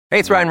Hey,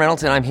 it's Ryan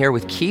Reynolds, and I'm here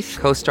with Keith,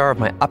 co-star of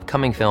my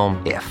upcoming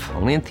film, If,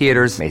 only in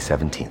theaters May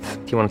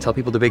 17th. Do you want to tell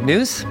people the big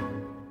news?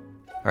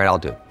 All right, I'll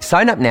do it.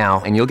 Sign up now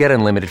and you'll get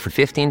unlimited for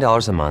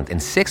 $15 a month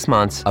and 6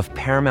 months of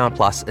Paramount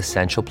Plus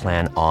Essential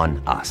Plan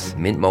on us.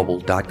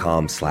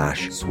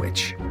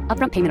 MintMobile.com/switch.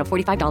 Upfront payment of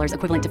 $45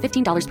 equivalent to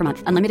 $15 per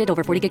month. Unlimited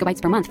over 40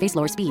 gigabytes per month. Face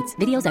lower speeds.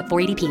 Videos at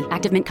 480p.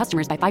 Active Mint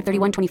customers by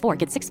 531.24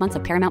 get 6 months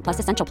of Paramount Plus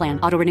Essential Plan.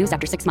 Auto renews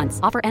after 6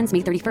 months. Offer ends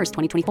May 31st,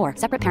 2024.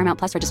 Separate Paramount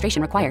Plus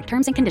registration required.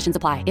 Terms and conditions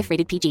apply if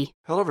rated PG.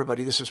 Hello,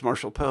 everybody. This is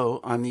Marshall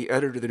Poe. I'm the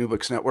editor of the New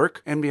Books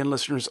Network. NBN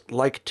listeners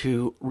like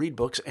to read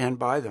books and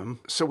buy them.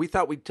 So we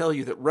thought we'd tell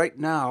you that right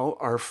now,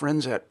 our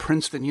friends at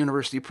Princeton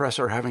University Press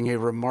are having a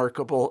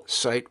remarkable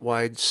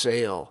site-wide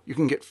sale. You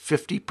can get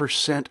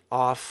 50%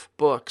 off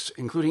books,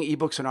 including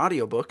ebooks and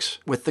audiobooks,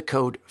 with the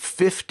code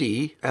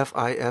 50,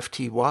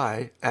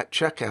 F-I-F-T-Y, at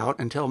checkout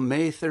until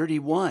May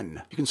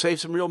 31. You can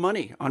save some real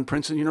money on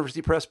Princeton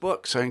University Press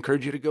books. I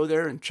encourage you to go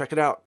there and check it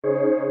out.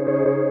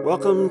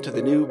 Welcome to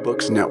the New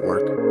Books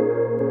Network.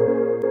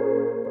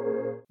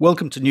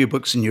 Welcome to New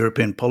Books in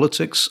European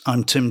Politics.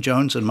 I'm Tim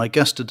Jones, and my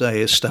guest today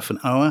is Stefan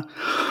Auer,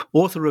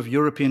 author of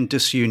European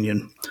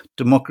Disunion,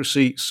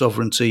 Democracy,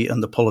 Sovereignty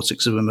and the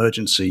Politics of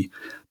Emergency,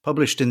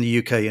 published in the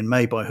UK in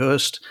May by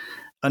Hearst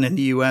and in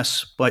the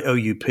US by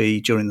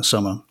OUP during the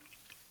summer.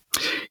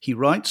 He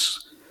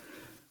writes,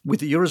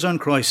 with the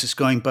Eurozone crisis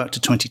going back to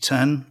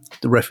 2010,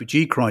 the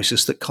refugee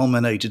crisis that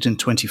culminated in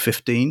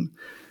 2015,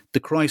 the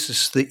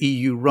crisis, the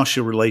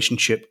EU-Russia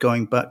relationship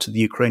going back to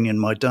the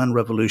Ukrainian Maidan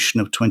revolution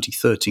of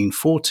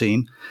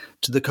 2013-14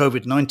 to the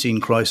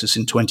COVID-19 crisis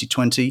in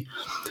 2020,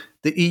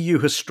 the EU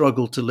has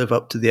struggled to live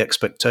up to the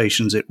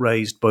expectations it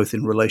raised both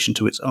in relation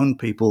to its own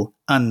people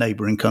and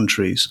neighbouring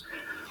countries.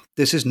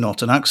 This is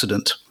not an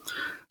accident.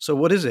 So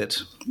what is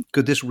it?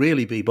 Could this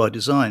really be by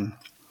design?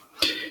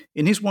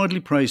 In his widely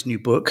praised new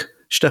book,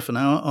 Stefan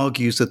Auer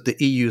argues that the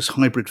EU's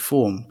hybrid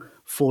form,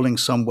 falling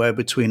somewhere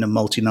between a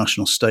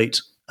multinational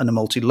state and a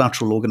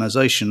multilateral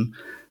organisation,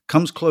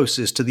 comes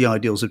closest to the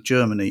ideals of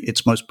Germany,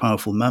 its most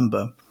powerful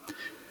member.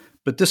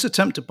 But this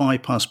attempt to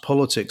bypass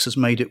politics has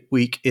made it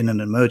weak in an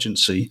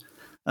emergency,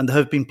 and there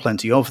have been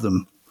plenty of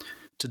them.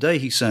 Today,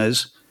 he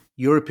says,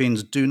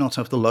 Europeans do not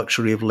have the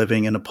luxury of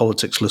living in a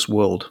politicsless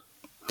world.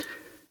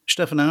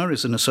 Stefan Auer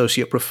is an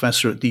associate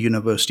professor at the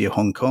University of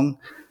Hong Kong,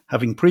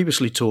 having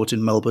previously taught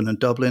in Melbourne and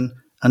Dublin,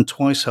 and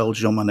twice held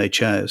Jean Monnet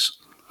chairs.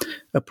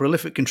 A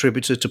prolific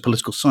contributor to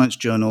political science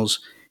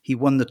journals, he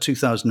won the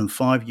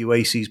 2005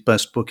 UAC's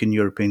Best Book in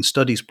European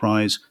Studies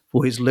Prize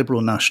for his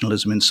liberal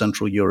nationalism in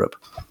Central Europe.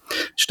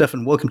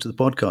 Stefan, welcome to the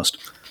podcast.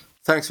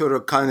 Thanks for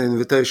a kind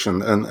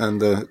invitation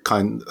and a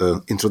kind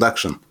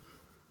introduction.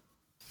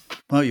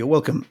 Oh, you're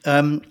welcome.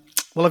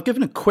 Well, I've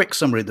given a quick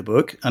summary of the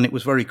book, and it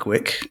was very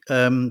quick.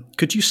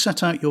 Could you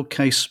set out your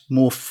case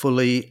more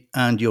fully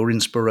and your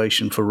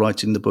inspiration for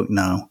writing the book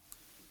now?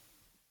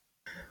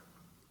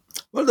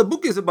 Well, the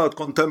book is about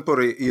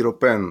contemporary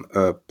European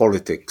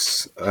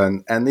politics,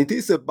 and it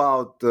is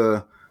about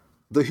the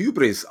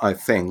hubris, I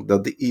think,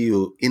 that the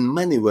EU in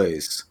many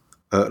ways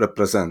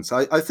represents.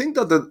 I think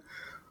that the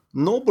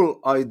noble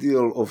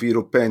ideal of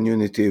European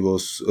unity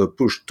was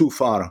pushed too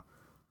far,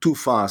 too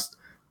fast,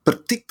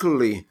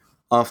 particularly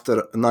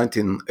after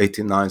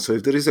 1989. So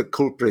if there is a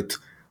culprit,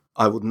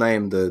 I would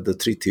name the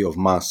Treaty of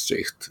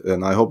Maastricht,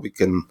 and I hope we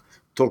can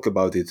talk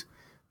about it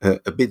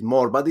a bit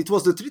more. But it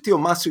was the Treaty of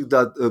Maastricht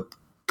that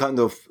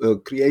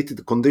created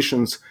the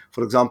conditions,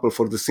 for example,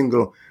 for the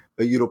single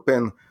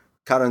European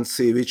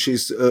currency, which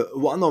is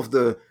one of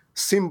the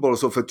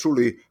symbols of a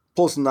truly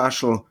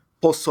post-national,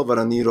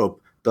 post-sovereign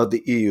Europe that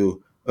the EU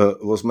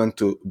was meant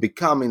to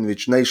become, in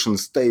which nation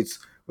states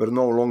were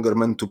no longer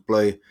meant to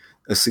play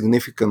a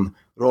significant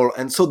role.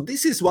 And so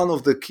this is one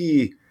of the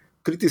key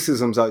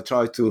criticisms I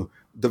try to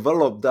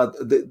develop, that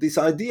this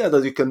idea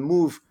that you can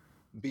move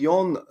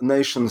beyond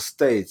nation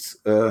states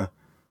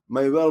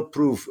may well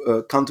prove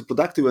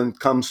counterproductive when it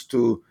comes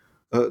to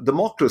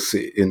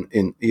democracy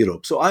in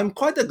Europe. So I'm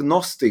quite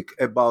agnostic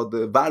about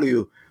the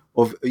value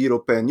of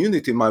European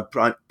unity. My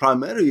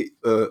primary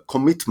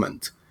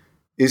commitment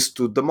is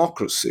to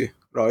democracy,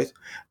 right?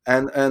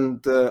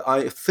 And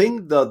I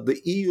think that the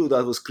EU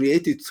that was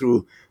created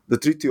through the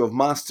Treaty of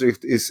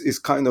Maastricht is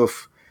kind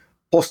of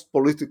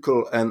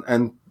post-political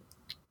and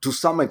to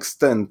some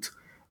extent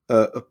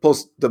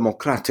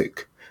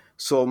post-democratic.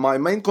 So my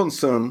main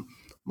concern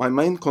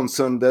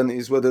then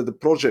is whether the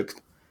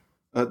project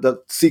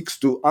that seeks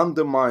to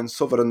undermine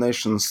sovereign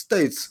nation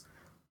states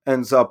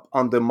ends up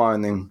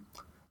undermining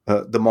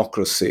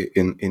democracy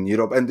in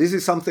Europe. And this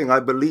is something I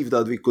believe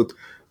that we could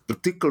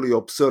particularly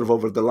observe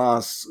over the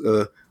last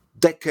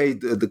decade,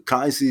 the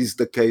crisis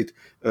decade.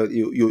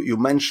 You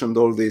mentioned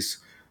all these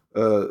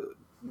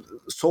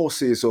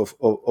sources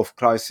of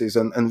crisis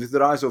and with the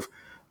rise of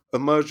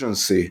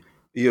emergency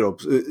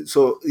Europe.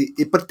 So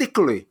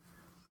particularly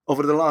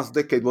over the last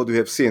decade, what we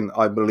have seen,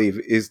 I believe,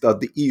 is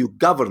that the EU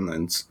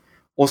governance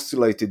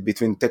oscillated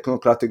between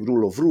technocratic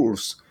rule of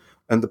rules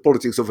and the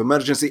politics of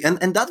emergency.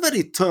 And that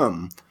very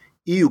term,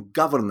 EU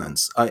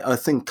governance, I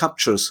think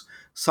captures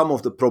some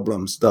of the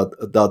problems that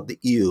the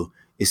EU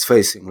is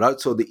facing, right?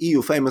 So the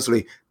EU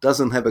famously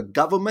doesn't have a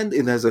government,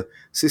 it has a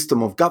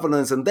system of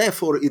governance, and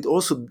therefore it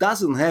also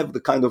doesn't have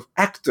the kind of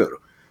actor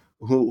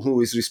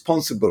who is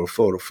responsible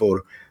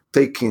for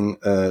taking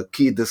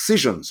key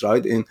decisions,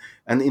 right?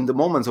 And in the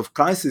moments of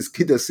crisis,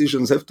 key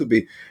decisions have to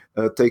be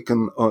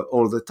taken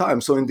all the time.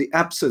 So in the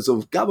absence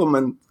of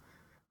government,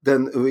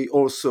 then we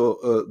also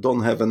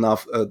don't have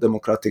enough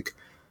democratic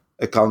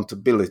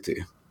accountability.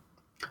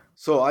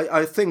 So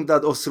I think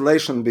that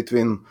oscillation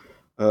between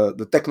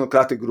the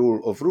technocratic rule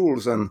of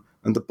rules and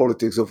the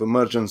politics of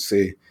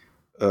emergency,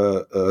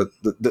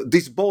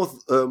 these both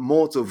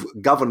modes of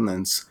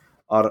governance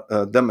are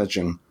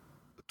damaging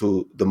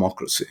to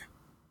democracy.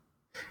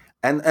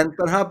 And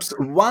perhaps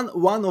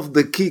one of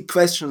the key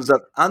questions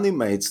that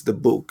animates the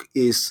book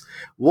is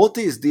what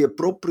is the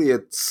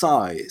appropriate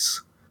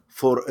size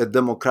for a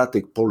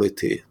democratic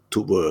polity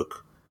to work?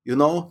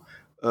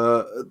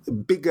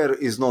 Bigger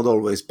is not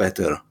always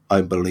better,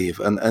 I believe.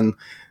 And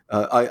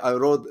I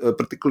wrote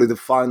particularly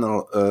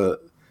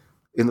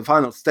in the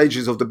final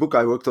stages of the book,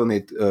 I worked on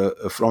it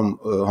from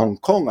Hong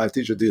Kong. I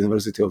teach at the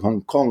University of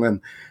Hong Kong,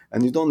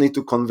 and you don't need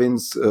to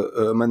convince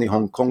many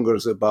Hong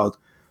Kongers about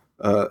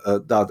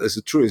that as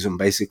a truism.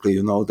 Basically,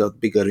 that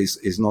bigger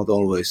is not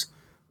always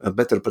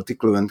better,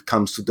 particularly when it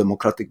comes to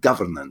democratic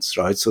governance,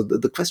 right? So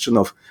the question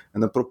of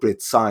an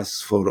appropriate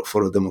size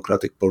for a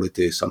democratic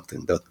polity is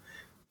something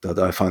that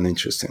I find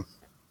interesting.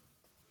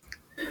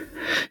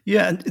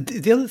 Yeah, and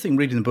the other thing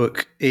reading the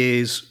book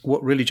is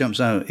what really jumps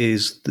out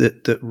is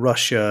that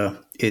Russia,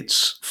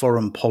 its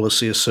foreign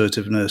policy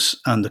assertiveness,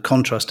 and the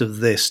contrast of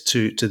this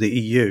to the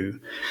EU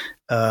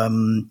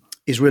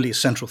is really a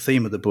central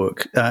theme of the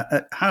book.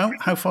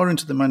 How far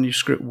into the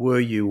manuscript were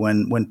you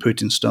when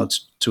Putin started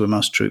to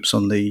amass troops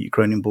on the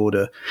Ukrainian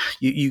border?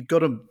 You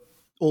got an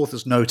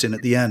author's note in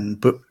at the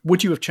end, but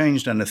would you have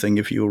changed anything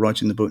if you were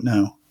writing the book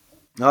now?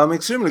 I'm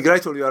extremely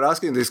grateful you are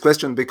asking this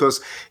question,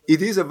 because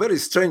it is a very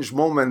strange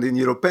moment in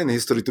European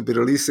history to be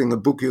releasing a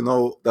book,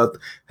 that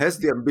has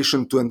the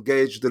ambition to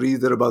engage the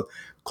reader about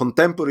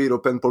contemporary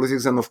European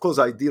politics. And of course,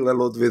 I deal a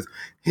lot with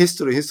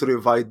history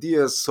of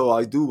ideas. So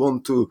I do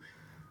want to,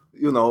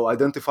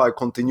 identify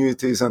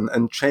continuities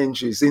and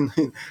changes in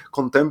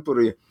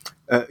contemporary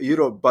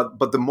Europe.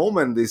 But the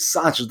moment is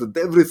such that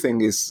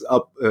everything is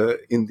up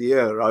in the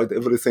air, right?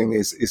 Everything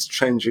is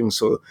changing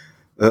so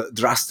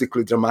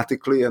drastically,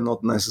 dramatically, and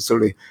not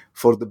necessarily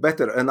for the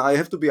better. And I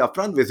have to be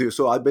upfront with you.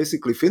 So I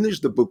basically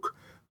finished the book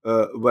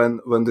when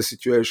the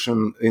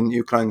situation in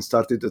Ukraine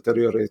started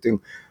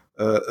deteriorating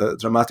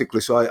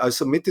dramatically. So I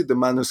submitted the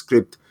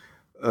manuscript.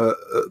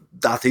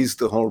 That is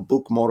the whole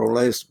book, more or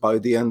less, by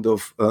the end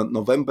of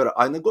November.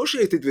 I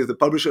negotiated with the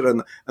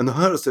publisher, and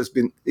Hearst has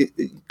been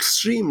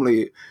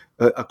extremely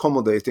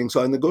accommodating.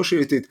 So I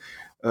negotiated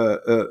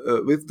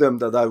with them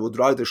that I would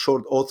write a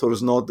short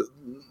author's note,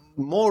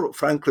 more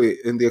frankly,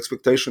 in the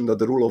expectation that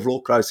the rule of law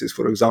crisis,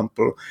 for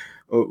example,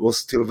 was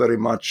still very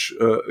much,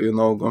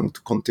 going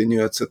to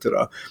continue,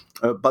 etc.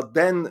 But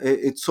then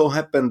it so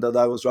happened that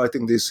I was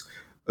writing these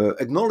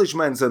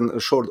acknowledgements and a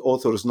short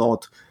author's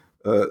note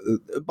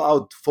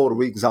about 4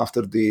 weeks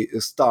after the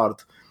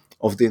start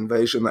of the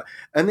invasion.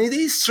 And it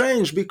is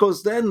strange,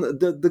 because then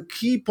the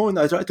key point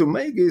I try to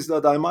make is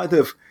that I might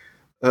have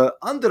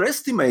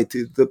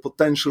underestimated the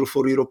potential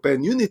for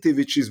European unity,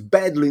 which is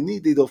badly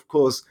needed, of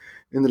course,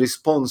 in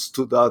response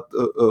to that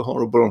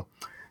horrible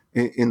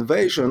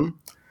invasion.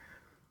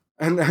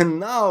 And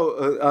now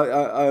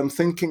I'm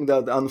thinking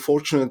that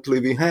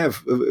unfortunately we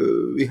have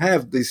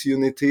this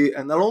unity,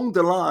 and along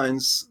the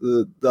lines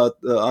that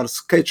are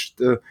sketched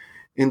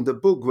in the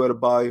book,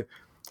 whereby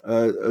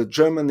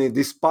Germany,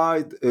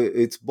 despite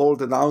its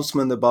bold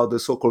announcement about the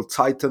so-called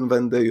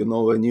Zeitenwende,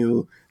 a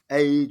new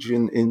age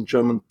in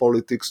German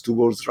politics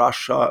towards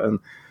Russia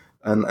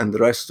and the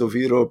rest of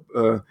Europe,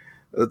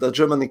 that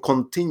Germany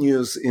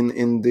continues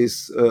in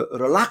this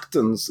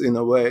reluctance, in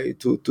a way,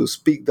 to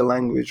speak the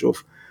language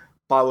of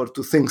power,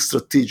 to think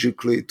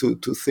strategically, to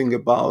think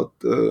about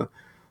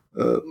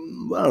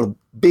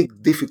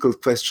big,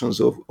 difficult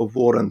questions of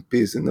war and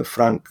peace in a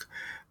frank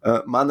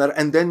manner.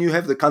 And then you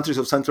have the countries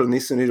of Central and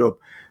Eastern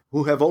Europe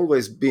who have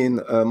always been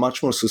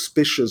much more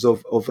suspicious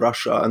of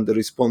Russia, and the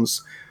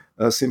response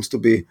seems to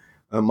be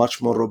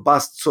much more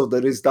robust. So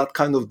there is that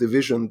kind of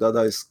division that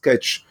I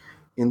sketch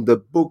in the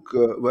book,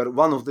 where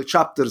one of the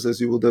chapters,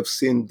 as you would have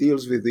seen,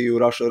 deals with the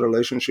EU-Russia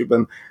relationship.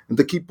 And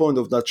the key point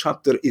of that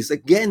chapter is,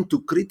 again, to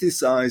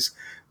criticize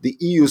the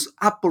EU's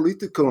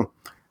apolitical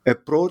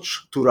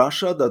approach to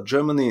Russia that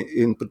Germany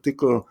in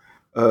particular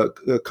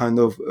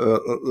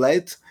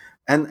led.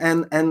 And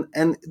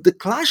the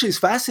clash is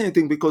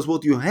fascinating, because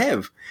what you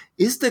have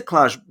is the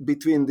clash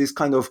between this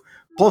kind of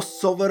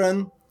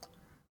post-sovereign,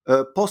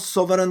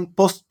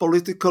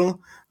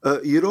 post-political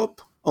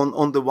Europe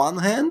on the one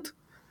hand,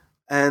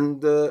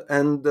 and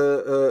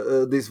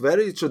this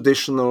very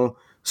traditional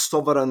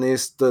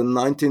sovereignist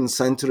 19th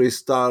century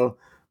style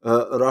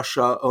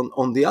Russia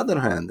on the other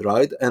hand,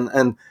 right?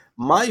 And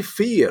my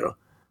fear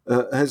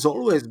has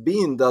always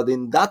been that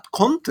in that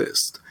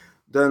context,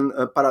 then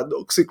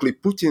paradoxically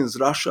Putin's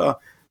Russia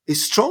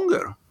is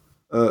stronger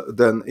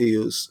than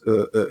EU's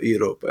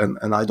Europe,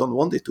 and I don't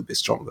want it to be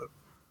stronger.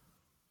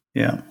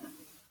 Yeah.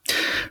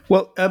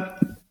 Well,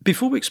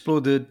 before we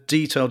explore the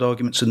detailed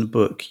arguments in the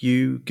book,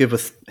 you give a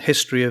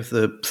history of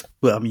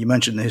you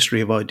mentioned the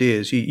history of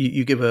ideas.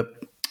 You give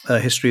a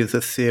history of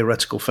the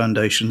theoretical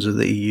foundations of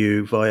the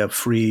EU via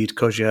Fried,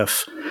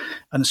 Kojève,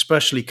 and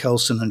especially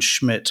Kelsen and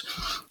Schmidt.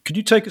 Could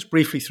you take us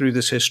briefly through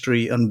this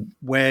history and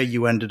where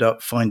you ended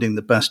up finding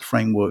the best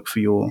framework for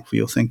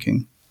your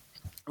thinking?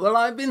 Well,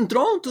 I've been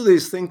drawn to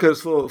these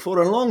thinkers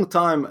for a long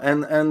time,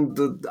 and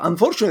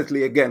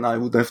unfortunately, again, I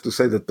would have to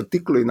say that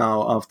particularly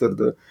now after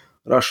the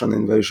Russian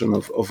invasion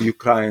of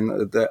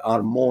Ukraine, they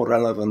are more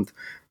relevant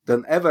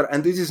than ever.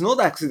 And this is not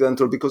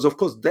accidental because, of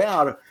course, they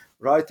are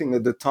writing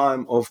at the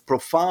time of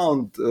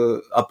profound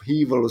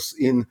upheavals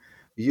in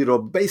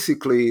Europe.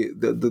 Basically,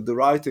 the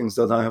writings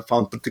that I have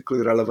found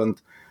particularly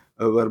relevant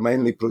were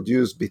mainly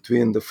produced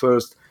between the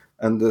First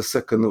and the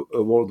Second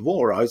World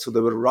War, right? So they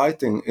were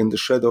writing in the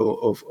shadow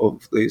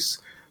of these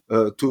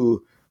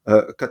two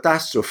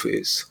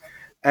catastrophes.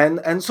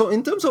 And so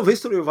in terms of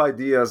history of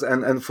ideas,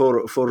 and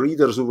for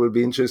readers who will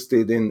be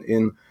interested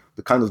in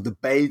the kind of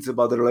debates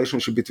about the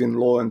relationship between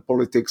law and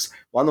politics,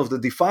 one of the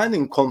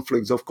defining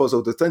conflicts, of course,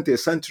 of the 20th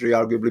century,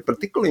 arguably,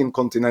 particularly in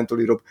continental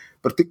Europe,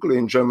 particularly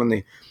in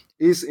Germany,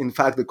 is in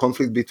fact the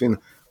conflict between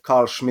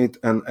Carl Schmitt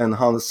and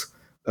Hans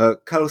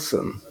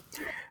Kelsen.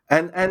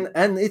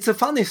 And it's a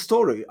funny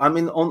story. I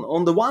mean,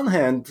 on the one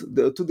hand,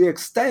 to the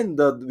extent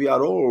that we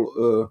are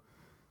all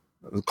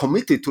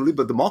committed to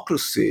liberal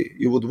democracy,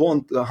 you would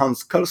want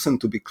Hans Kelsen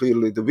to be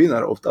clearly the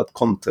winner of that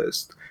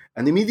contest.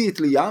 And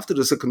immediately after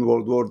the Second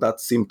World War, that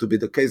seemed to be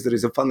the case. There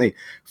is a funny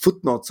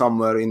footnote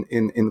somewhere in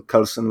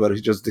Kelsen where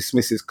he just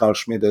dismisses Carl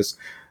Schmitt as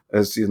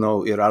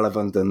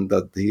irrelevant, and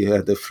that he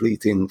had a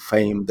fleeting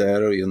fame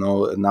there,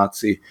 a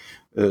Nazi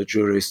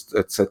jurist,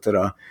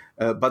 etc.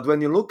 But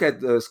when you look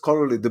at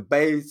scholarly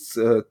debates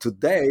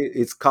today,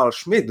 it's Carl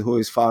Schmitt who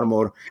is far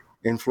more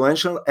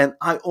influential. And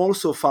I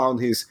also found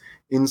his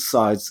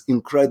insights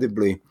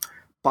incredibly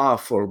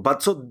powerful.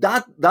 But so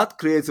that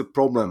creates a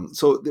problem.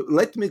 So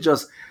let me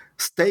just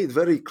state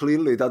very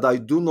clearly that I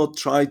do not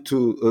try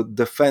to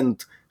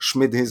defend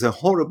Schmitt. He's a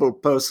horrible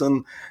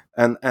person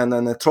and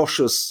an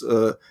atrocious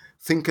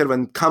thinker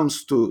when it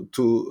comes to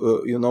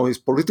his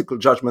political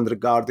judgment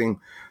regarding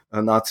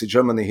Nazi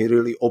Germany. He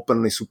really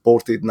openly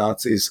supported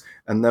Nazis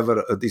and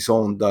never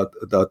disowned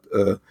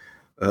that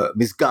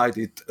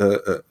misguided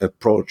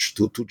approach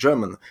to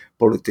German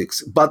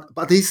politics.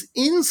 But his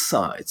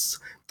insights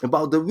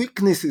about the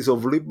weaknesses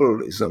of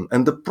liberalism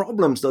and the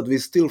problems that we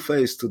still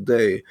face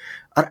today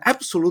are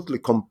absolutely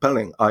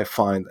compelling, I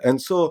find.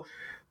 And so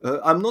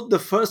I'm not the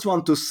first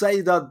one to say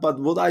that, but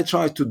what I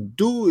try to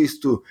do is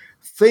to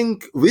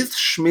think with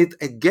Schmitt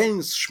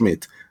against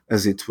Schmitt,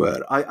 as it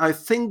were. I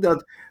think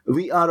that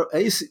we are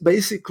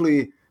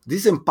basically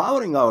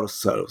disempowering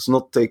ourselves,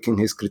 not taking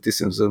his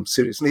criticism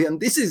seriously.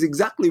 And this is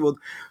exactly what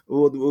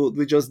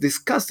we just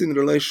discussed in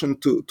relation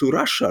to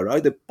Russia,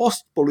 right? The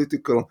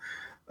post-political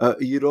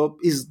Europe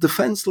is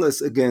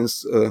defenseless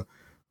against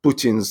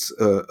Putin's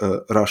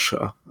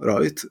Russia,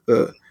 right?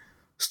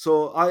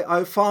 So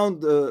I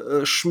found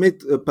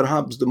Schmitt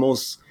perhaps the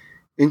most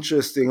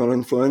interesting or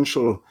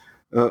influential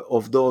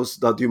of those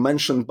that you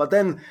mentioned. But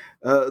then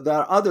there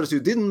are others you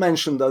didn't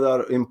mention that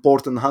are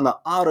important. Hannah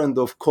Arendt,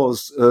 of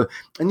course.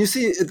 And you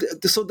see,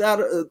 so they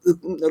are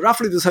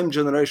roughly the same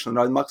generation,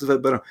 right? Max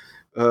Weber,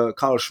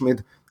 Carl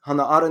Schmitt,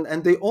 Hannah Arendt,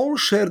 and they all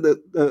share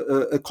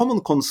a common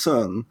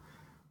concern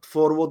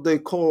for what they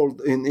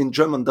called in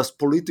German das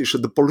Politische,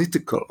 the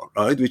political,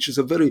 right? Which is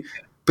a very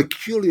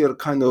peculiar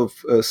kind of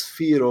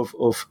sphere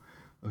of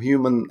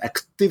human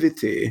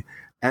activity.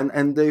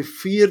 And they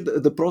feared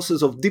the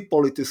process of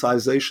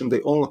depoliticization.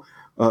 They all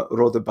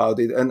wrote about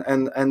it.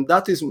 And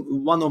that is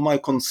one of my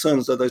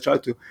concerns that I try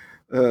to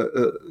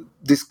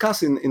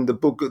discuss in the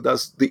book.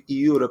 Does the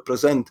EU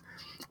represent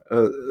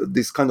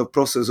this kind of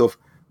process of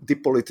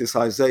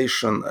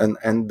depoliticization?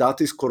 And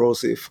that is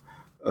corrosive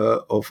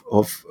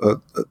of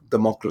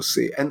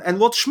democracy. And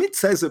what Schmitt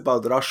says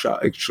about Russia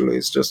actually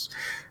is just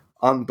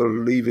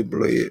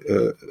unbelievably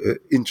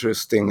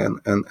interesting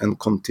and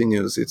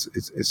continues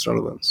its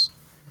relevance.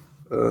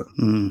 I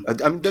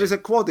mean, there is a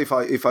quote,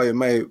 if I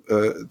may.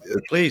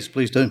 Please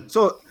do.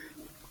 So,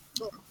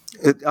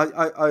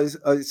 I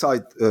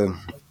cite.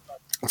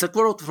 It's a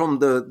quote from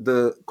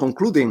the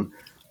concluding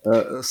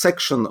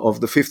section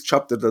of the 5th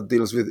chapter that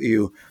deals with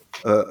EU,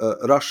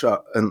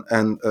 Russia,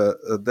 and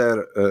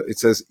there it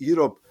says,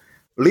 Europe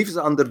lives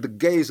under the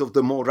gaze of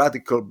the more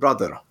radical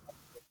brother.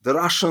 The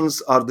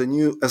Russians are the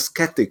new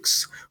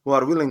ascetics who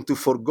are willing to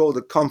forego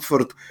the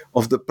comfort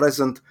of the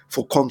present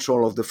for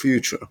control of the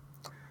future.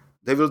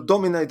 They will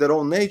dominate their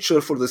own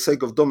nature for the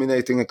sake of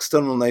dominating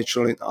external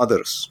nature in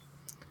others.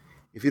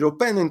 If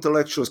European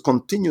intellectuals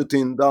continue to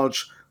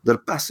indulge their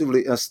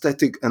passively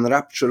aesthetic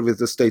enrapture with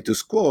the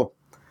status quo,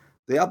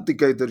 they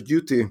abdicate their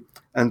duty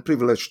and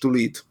privilege to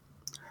lead,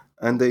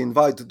 and they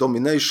invite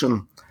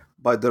domination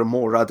by their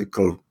more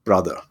radical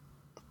brother.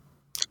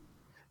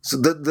 So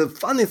the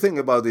funny thing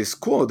about this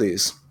quote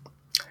is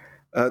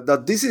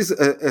that this is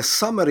a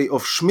summary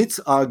of Schmidt's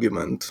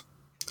argument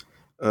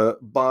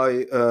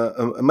by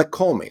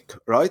McCormick,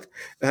 right?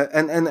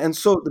 And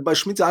so by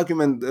Schmidt's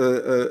argument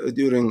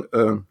during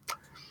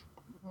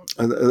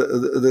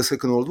the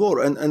Second World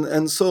War,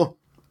 and so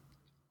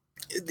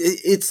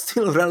it's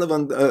still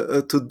relevant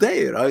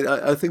today, right?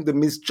 I think the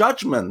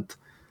misjudgment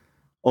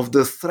of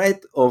the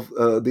threat of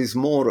this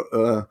more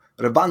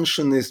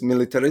revanchist,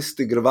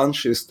 militaristic,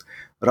 revanchist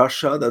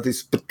Russia that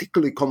is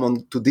particularly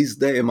common to this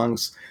day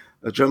amongst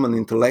German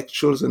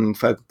intellectuals and, in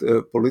fact,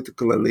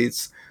 political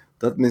elites.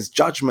 That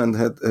misjudgment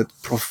had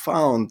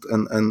profound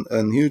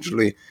and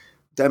hugely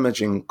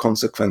damaging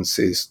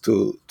consequences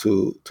to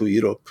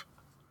Europe.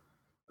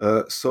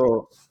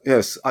 So,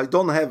 yes, I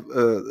don't have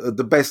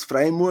the best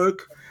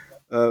framework,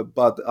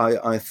 but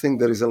I think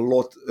there is a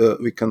lot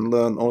we can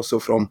learn also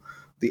from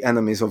the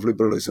enemies of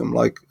liberalism,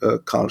 like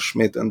Carl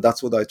Schmitt, and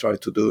that's what I try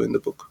to do in the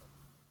book.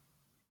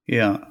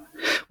 Yeah,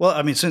 well,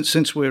 I mean,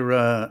 since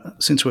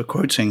we're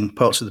quoting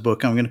parts of the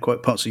book, I'm going to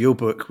quote parts of your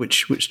book,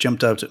 which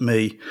jumped out at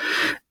me,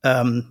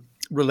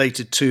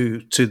 related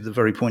to the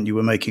very point you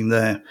were making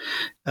there.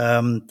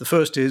 The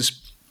first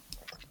is,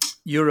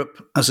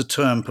 Europe as a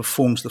term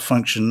performs the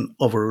function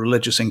of a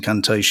religious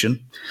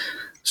incantation.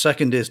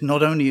 Second is,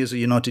 not only is a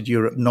united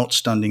Europe not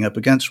standing up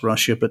against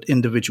Russia, but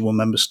individual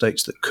member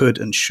states that could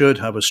and should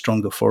have a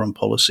stronger foreign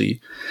policy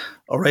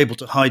are able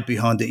to hide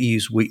behind the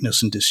EU's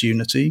weakness and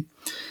disunity.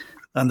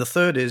 And the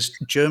third is,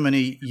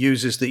 Germany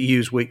uses the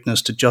EU's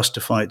weakness to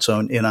justify its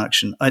own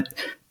inaction.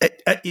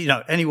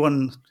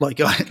 Anyone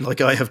like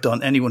I have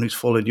done, anyone who's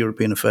followed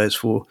European affairs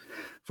for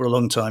a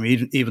long time,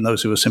 even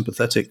those who are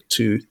sympathetic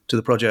to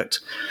the project,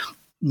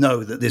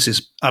 know that this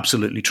is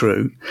absolutely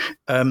true.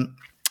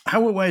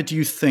 How aware do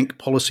you think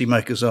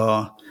policymakers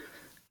are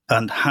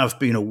and have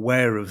been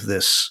aware of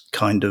this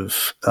kind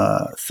of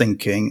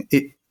thinking?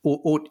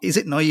 Or is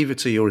it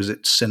naivety or is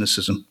it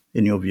cynicism,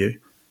 in your view?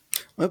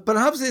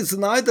 Perhaps it's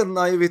neither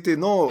naivety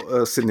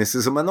nor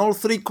cynicism, and all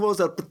three quotes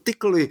are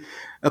particularly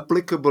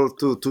applicable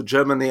to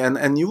Germany.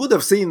 And you would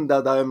have seen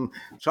that I'm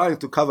trying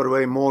to cover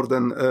way more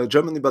than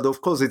Germany, but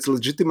of course it's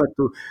legitimate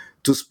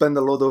to spend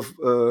a lot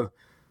of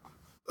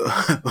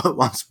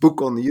one's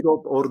book on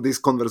Europe or this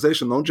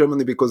conversation on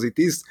Germany, because it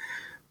is,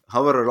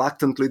 however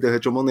reluctantly, the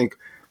hegemonic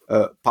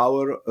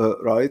power,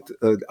 right?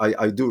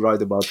 I do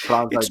write about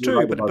France. It's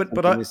true,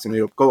 but Eastern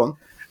Europe. Go on.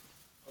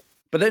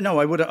 But no,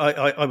 I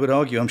would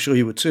argue, I'm sure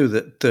you would too,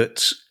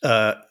 that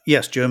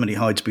yes, Germany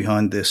hides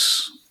behind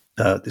this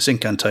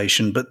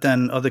incantation, but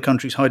then other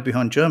countries hide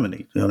behind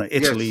Germany.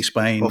 Italy, yes,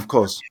 Spain, of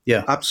course,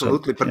 yeah,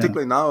 absolutely. So,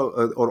 particularly now,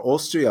 or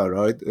Austria,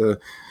 right?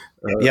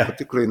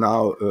 Particularly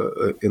now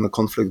in a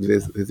conflict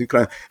with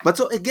Ukraine. But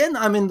so again,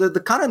 I mean, the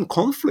current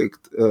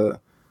conflict,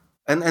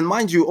 and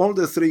mind you, all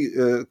the three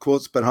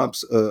quotes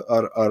perhaps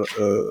are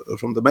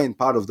from the main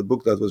part of the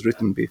book that was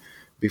written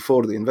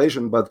before the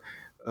invasion, but.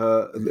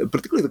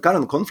 Particularly the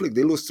current conflict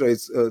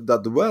illustrates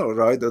that well,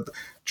 right? That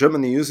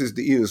Germany uses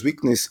the EU's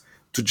weakness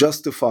to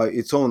justify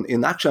its own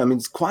inaction. I mean,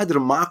 it's quite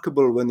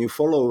remarkable when you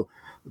follow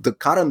the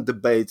current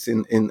debates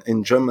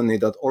in Germany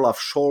that Olaf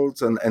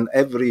Scholz and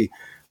every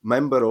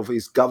member of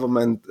his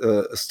government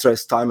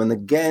stress time and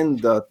again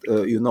that,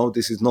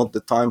 this is not the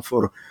time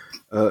for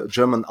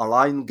German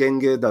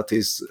Alleingänge, that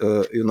is,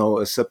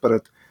 a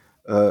separate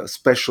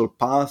special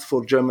path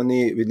for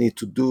Germany. We need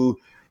to do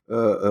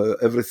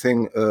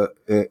everything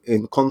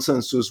in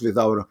consensus with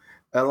our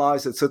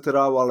allies,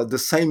 etc., while at the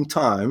same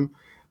time,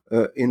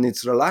 in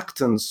its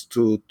reluctance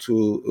to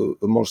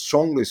more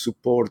strongly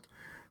support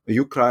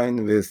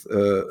Ukraine with,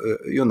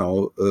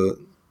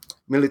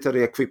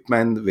 military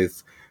equipment,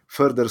 with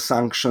further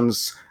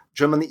sanctions,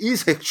 Germany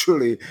is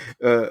actually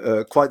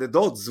quite at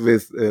odds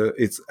with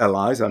its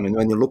allies. I mean,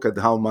 when you look at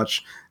how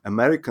much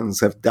Americans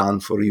have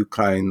done for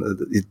Ukraine,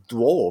 it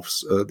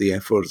dwarfs the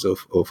efforts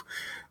of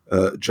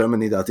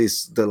Germany, that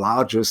is the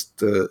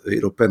largest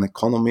European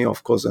economy,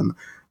 of course,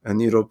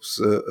 and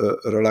Europe's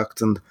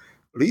reluctant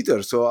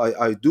leader. So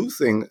I do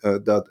think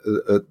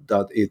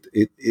that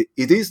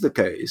it is the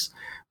case,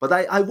 but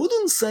I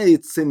wouldn't say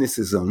it's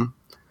cynicism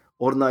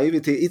or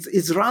naivety.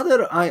 It's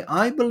rather,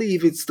 I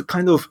believe it's the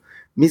kind of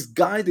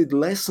misguided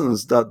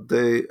lessons that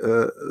they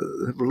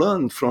have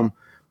learned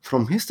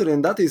from history,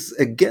 and that is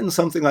again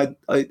something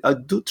I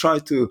do try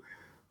to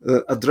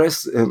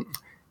address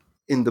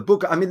in the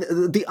book. I mean,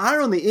 the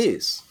irony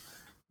is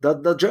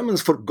that the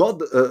Germans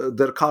forgot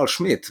their Carl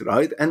Schmitt,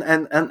 right? And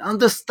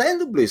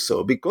understandably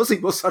so, because he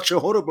was such a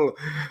horrible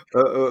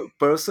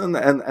person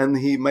and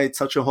he made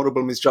such a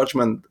horrible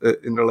misjudgment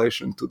in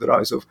relation to the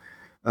rise of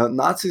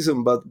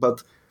Nazism.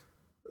 But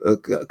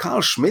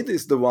Carl Schmitt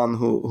is the one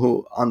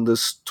who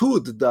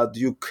understood that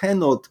you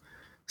cannot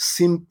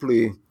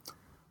simply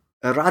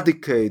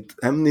eradicate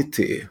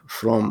enmity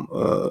from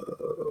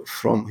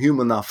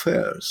human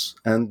affairs,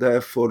 and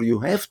therefore you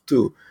have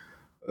to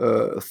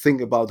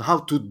think about how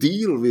to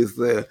deal with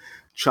the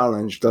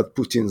challenge that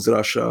Putin's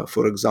Russia,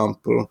 for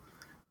example,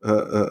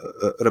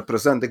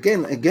 represent.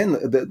 Again,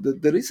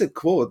 there is a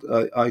quote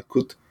I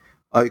could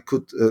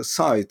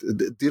cite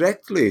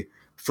directly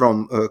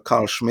from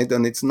Carl Schmitt,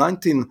 and it's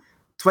 19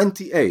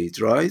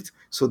 28, right?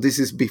 So this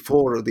is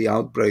before the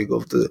outbreak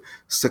of the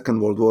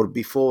Second World War,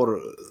 before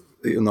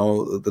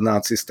the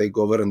Nazis take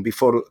over, and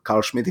before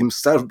Carl Schmitt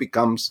himself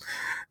becomes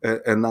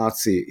a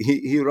Nazi.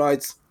 He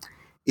writes,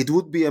 "It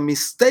would be a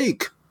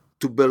mistake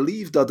to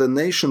believe that a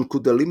nation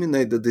could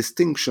eliminate the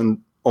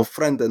distinction of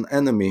friend and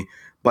enemy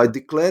by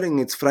declaring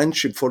its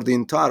friendship for the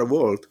entire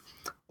world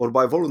or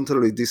by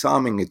voluntarily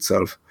disarming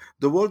itself.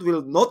 The world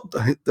will not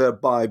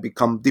thereby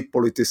become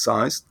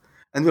depoliticized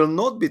and will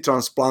not be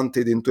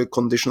transplanted into a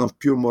condition of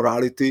pure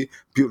morality,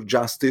 pure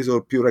justice,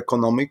 or pure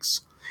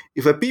economics.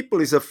 If a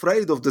people is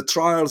afraid of the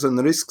trials and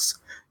risks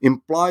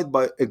implied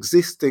by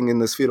existing in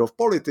the sphere of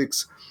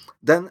politics,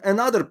 then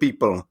another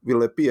people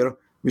will appear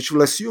which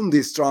will assume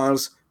these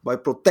trials by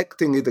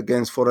protecting it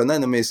against foreign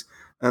enemies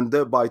and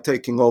thereby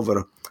taking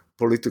over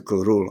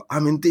political rule." I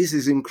mean, this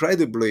is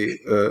incredibly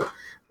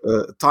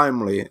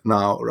timely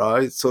now,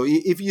 right? So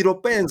if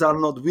Europeans are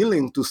not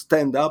willing to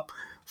stand up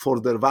for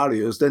their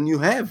values, then you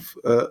have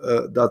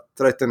that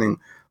threatening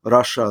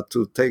Russia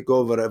to take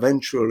over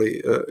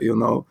eventually,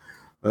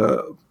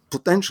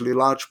 potentially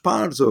large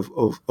parts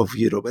of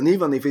Europe. And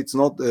even if it's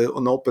not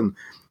an open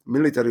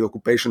military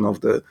occupation of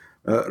the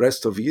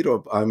rest of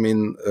Europe, I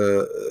mean,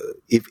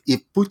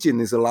 if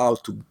Putin is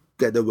allowed to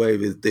get away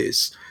with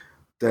this,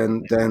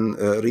 then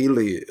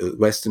really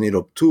Western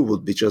Europe too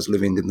would be just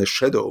living in the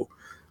shadow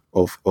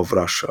of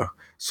Russia.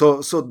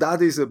 So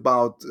that is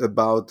about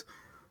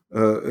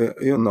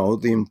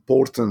the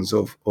importance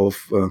of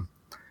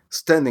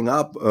standing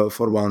up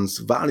for one's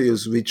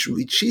values, which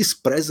is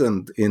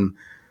present in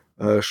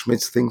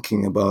Schmitt's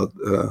thinking about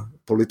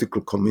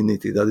political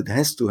community, that it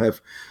has to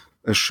have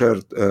a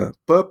shared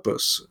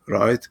purpose,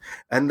 right?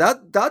 And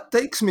that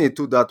takes me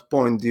to that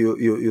point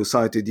you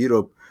cited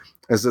Europe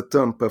as the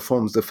term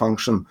performs the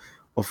function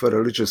of a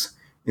religious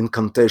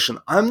incantation.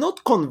 I'm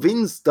not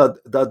convinced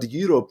that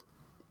Europe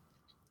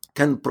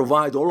can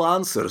provide all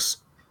answers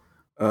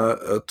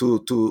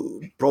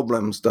to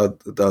problems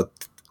that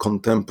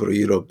contemporary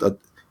Europe, that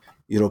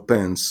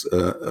Europeans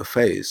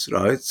face,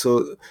 right?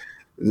 So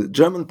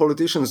German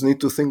politicians need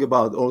to think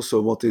about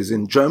also what is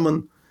in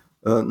German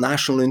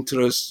national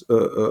interest,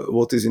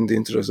 what is in the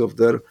interest of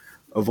their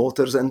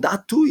voters, and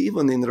that too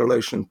even in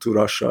relation to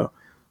Russia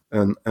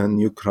and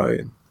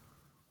Ukraine.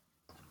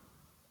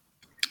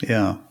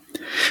 Yeah.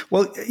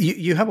 Well,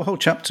 you have a whole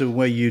chapter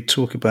where you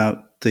talk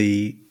about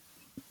the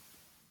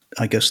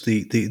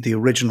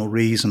original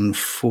reason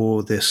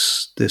for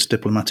this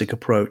diplomatic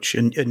approach,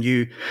 and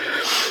you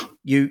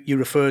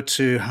refer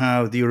to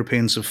how the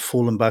Europeans have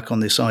fallen back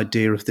on this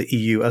idea of the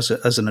EU as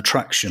an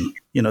attraction,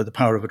 the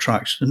power of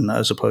attraction,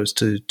 as opposed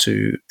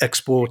to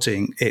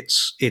exporting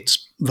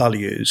its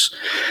values.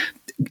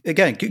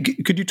 Again,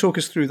 could you talk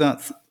us through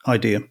that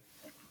idea?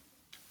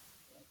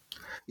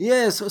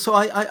 Yes, so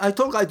I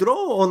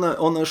draw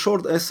on a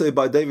short essay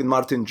by David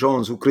Martin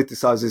Jones, who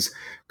criticizes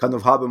kind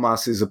of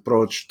Habermas's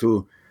approach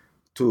to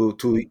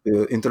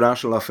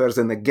international affairs,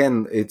 and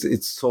again,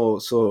 it's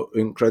so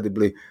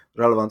incredibly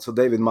relevant. So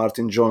David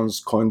Martin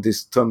Jones coined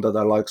this term that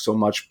I like so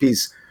much: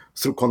 peace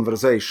through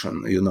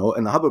conversation.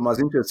 And Habermas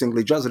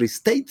interestingly just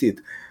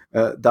restated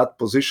that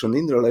position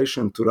in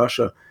relation to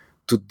Russia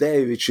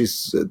today, which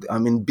is,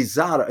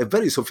 bizarre, a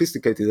very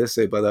sophisticated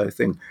essay, but I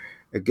think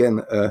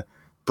again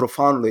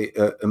profoundly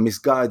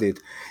misguided.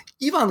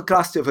 Ivan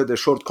Krastev had a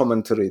short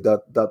commentary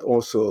that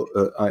also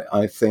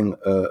I think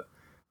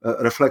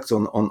reflects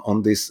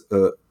on this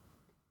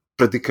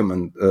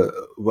predicament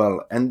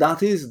well, and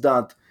that is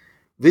that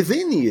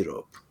within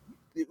Europe,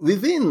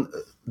 within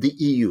the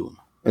EU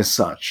as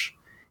such,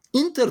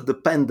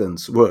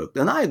 interdependence worked,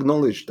 and I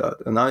acknowledge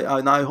that, and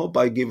I hope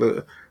I give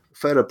a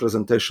fair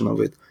representation of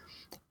it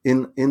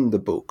in the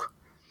book.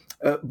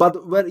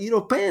 But where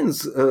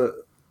Europeans,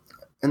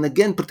 and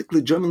again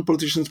particularly German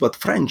politicians, but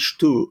French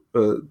too,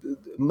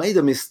 made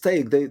a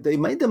mistake, they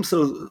made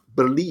themselves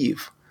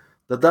believe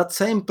that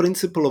same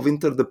principle of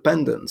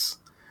interdependence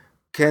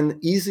can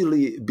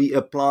easily be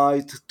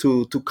applied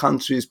to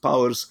countries,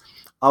 powers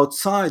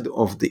outside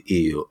of the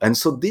EU. And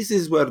so this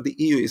is where the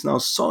EU is now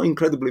so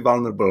incredibly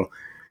vulnerable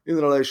in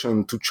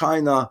relation to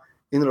China,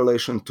 in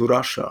relation to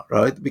Russia,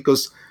 right?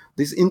 Because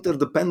this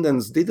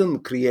interdependence didn't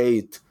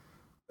create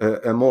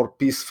a more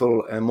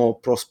peaceful, a more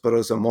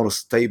prosperous, a more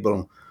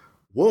stable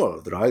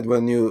world, right?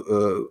 When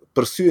you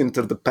pursue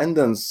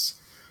interdependence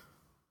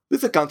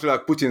with a country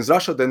like Putin's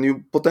Russia, then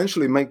you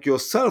potentially make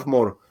yourself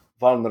more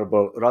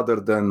vulnerable rather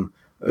than,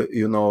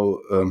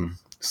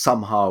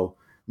 somehow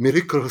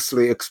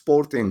miraculously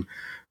exporting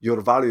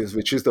your values,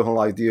 which is the whole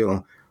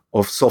ideal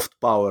of soft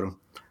power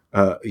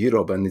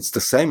Europe. And it's the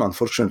same,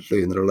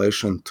 unfortunately, in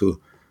relation to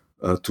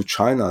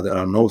China. There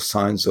are no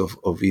signs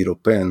of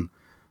European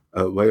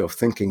way of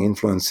thinking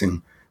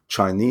influencing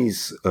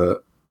Chinese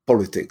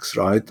politics,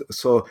 right?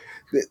 So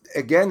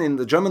again, in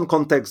the German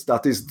context,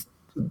 that is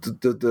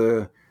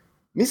the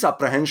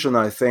misapprehension,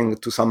 I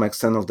think, to some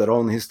extent of their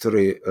own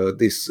history,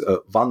 this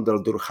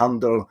Wandel durch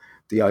Handel,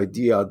 the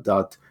idea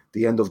that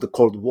the end of the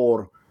Cold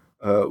War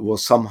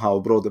was somehow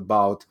brought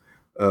about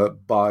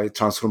by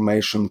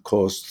transformation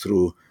caused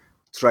through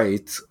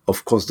trade.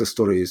 Of course, the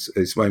story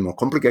is way more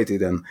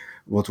complicated, and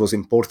what was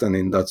important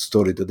in that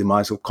story, the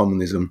demise of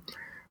communism,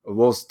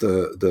 was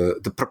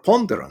the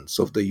preponderance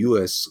of the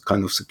US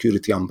kind of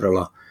security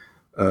umbrella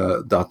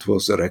that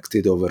was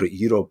erected over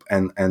Europe,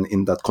 and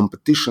in that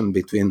competition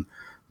between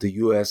the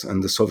US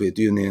and the Soviet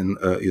Union,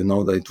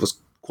 that it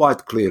was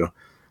quite clear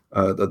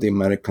that the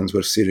Americans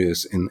were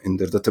serious in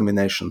their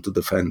determination to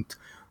defend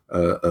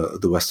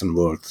the Western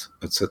world,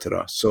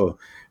 etc. So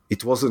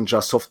it wasn't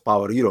just soft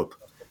power Europe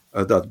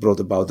that brought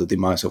about the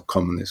demise of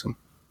communism.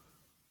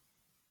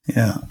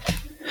 Yeah.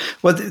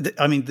 Well,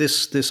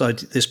 this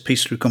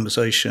peace through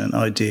conversation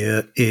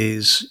idea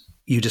is,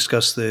 you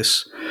discuss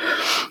this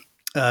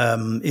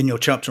in your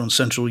chapter on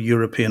Central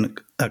European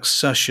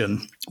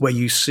accession, where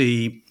you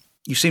seem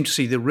to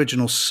see the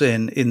original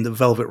sin in the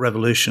Velvet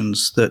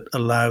Revolutions that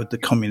allowed the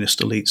communist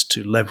elites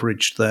to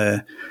leverage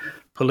their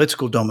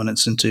political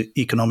dominance into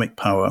economic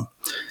power,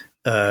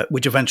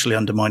 which eventually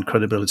undermined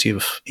credibility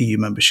of EU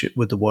membership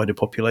with the wider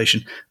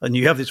population. And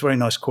you have this very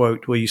nice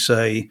quote where you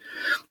say,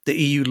 "The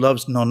EU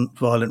loves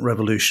non-violent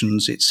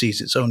revolutions. It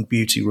sees its own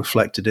beauty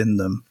reflected in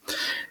them."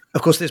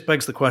 Of course, this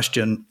begs the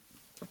question,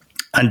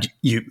 and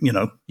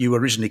you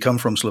originally come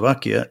from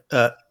Slovakia.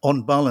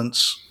 On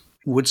balance,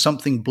 would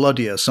something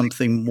bloodier,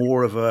 something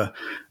more of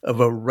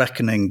a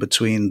reckoning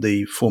between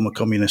the former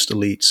communist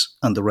elites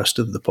and the rest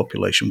of the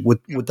population,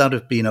 would that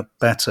have been a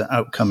better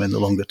outcome in the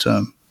longer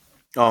term?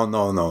 Oh,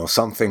 no,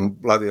 something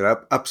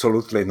bloodier,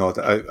 absolutely not.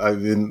 I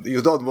mean,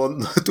 you don't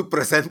want to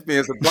present me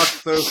as a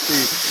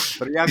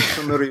bloodthirsty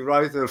reactionary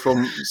writer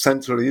from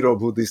Central Europe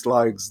who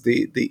dislikes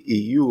the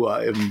EU.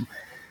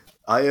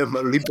 I am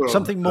a liberal.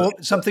 Something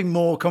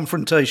more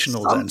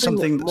confrontational,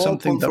 something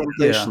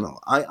confrontational.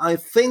 I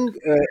think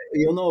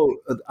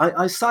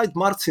I cite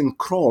Marcin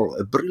Kroll,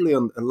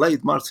 the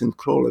late Marcin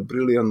Kroll, a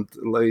brilliant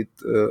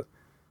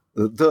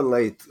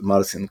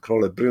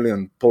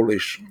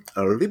Polish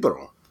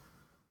liberal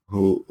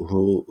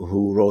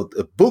who wrote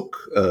a book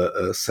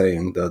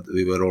saying that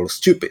we were all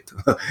stupid.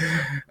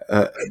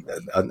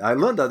 And I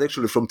learned that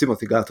actually from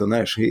Timothy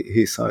Garton-Ash.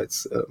 He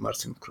cites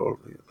Marcin Kroll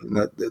in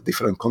a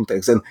different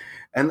context.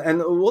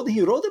 And what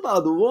he wrote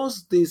about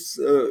was this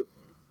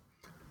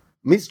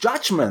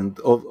misjudgment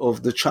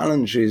of the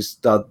challenges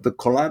that the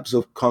collapse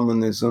of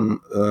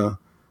communism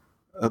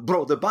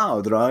brought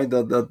about, right?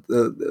 That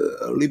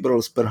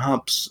liberals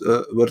perhaps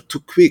were too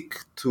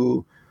quick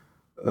to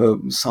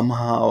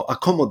somehow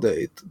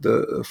accommodate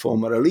the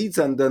former elites.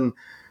 And then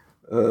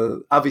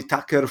Avi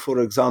Tucker, for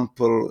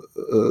example,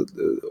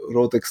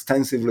 wrote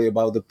extensively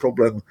about the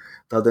problem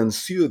that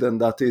ensued,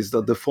 and that is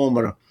that the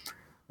former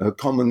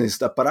communist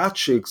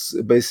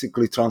apparatchiks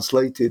basically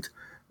translated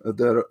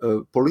their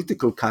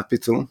political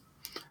capital,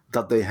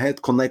 that they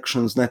had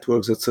connections,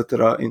 networks,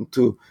 etc.,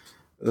 into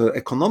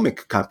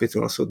economic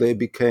capital. So they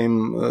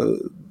became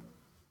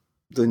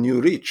the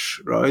new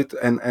rich, right?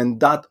 And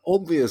that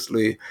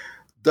obviously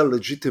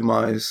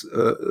delegitimize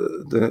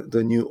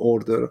the new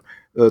order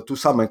to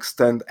some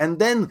extent. And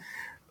then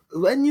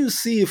when you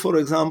see, for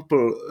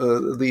example,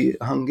 the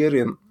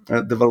Hungarian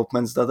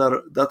developments that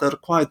are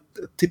quite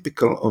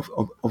typical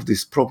of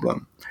this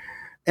problem,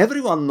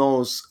 everyone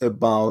knows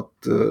about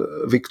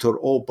Viktor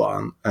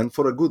Orban, and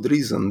for a good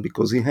reason,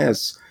 because he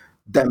has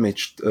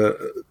damaged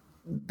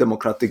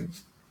democratic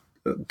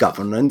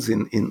governance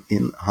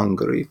in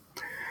Hungary.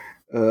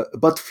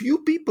 But few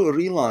people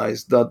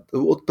realize that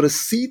what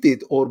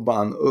preceded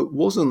Orban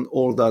wasn't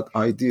all that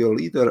ideal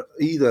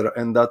either,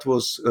 and that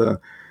was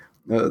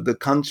the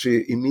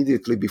country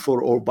immediately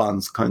before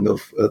Orban's kind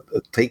of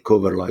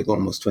takeover, like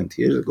almost 20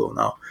 years ago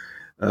now.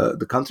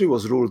 The country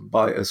was ruled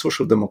by a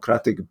social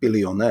democratic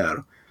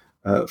billionaire,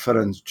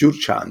 Ferenc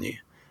Gyurcsány,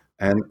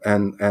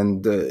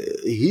 and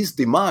his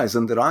demise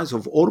and the rise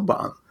of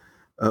Orban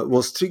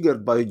was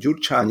triggered by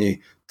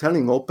Gyurcsány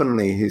telling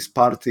openly his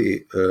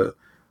party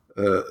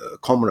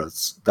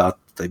comrades that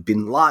they've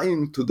been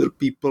lying to their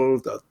people,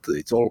 that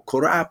it's all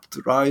corrupt,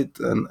 right?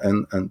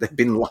 And they've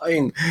been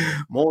lying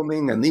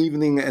morning and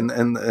evening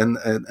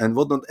and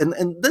whatnot.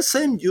 And the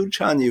same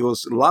Gyurcsány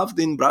was loved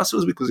in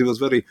Brussels because he was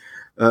very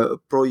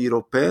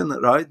pro-European,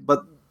 right?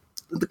 But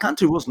the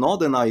country was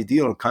not an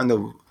ideal kind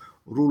of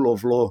rule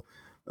of law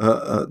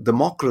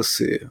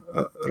democracy,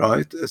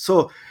 right?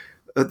 So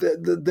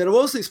there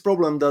was this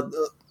problem that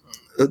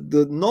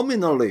the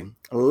nominally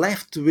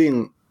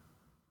left-wing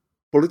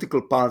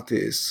political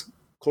parties,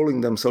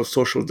 calling themselves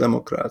social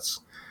democrats,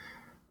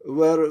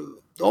 were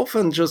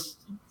often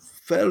just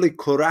fairly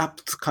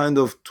corrupt kind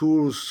of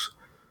tools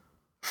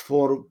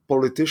for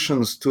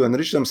politicians to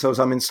enrich themselves.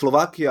 I mean,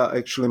 Slovakia,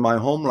 actually, my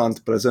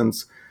homeland,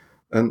 presents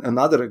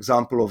another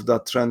example of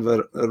that trend,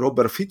 where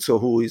Robert Fico,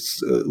 who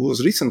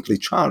was recently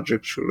charged,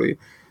 actually,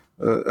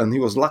 and he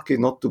was lucky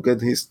not to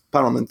get his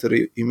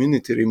parliamentary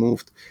immunity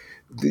removed.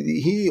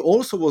 He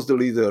also was the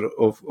leader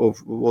of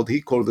what he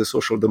called the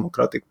Social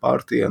Democratic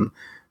Party, and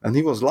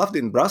he was loved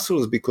in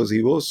Brussels because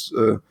he was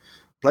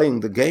playing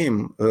the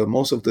game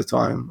most of the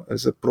time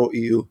as a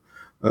pro-EU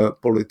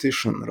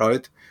politician,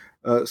 right?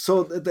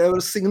 So there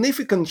were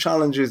significant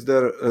challenges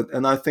there,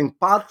 and I think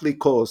partly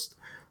caused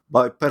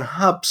by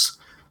perhaps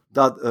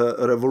that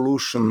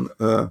revolution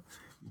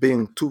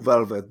being too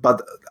velvet.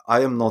 But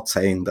I am not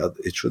saying that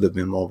it should have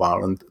been more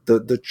violent.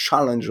 The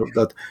challenge of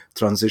that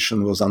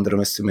transition was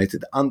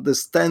underestimated,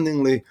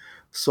 understandingly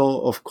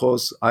so. Of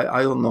course,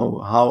 I don't know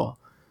how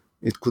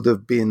it could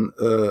have been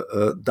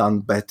done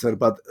better,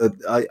 but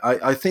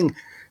I think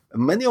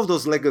many of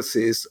those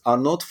legacies are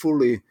not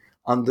fully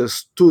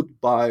understood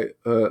by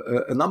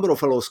a number of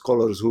fellow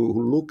scholars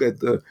who look at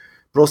the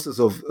process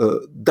of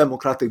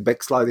democratic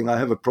backsliding. I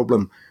have a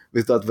problem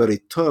with that very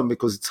term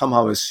because it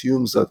somehow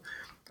assumes that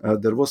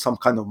there was some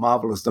kind of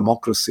marvelous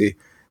democracy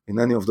in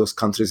any of those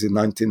countries in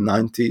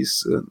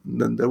 1990s.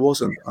 Then there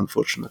wasn't,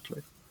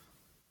 unfortunately.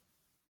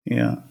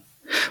 Yeah.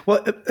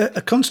 Well,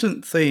 a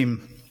constant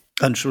theme,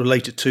 and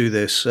related to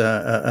this,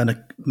 and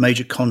a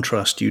major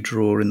contrast you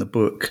draw in the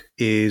book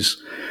is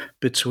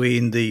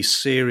between the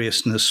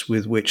seriousness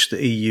with which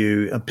the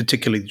EU, and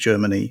particularly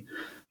Germany,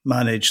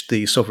 managed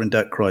the sovereign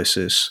debt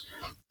crisis,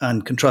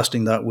 and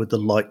contrasting that with the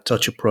lightish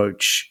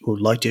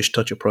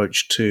touch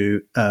approach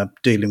to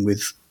dealing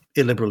with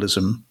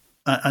illiberalism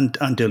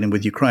and dealing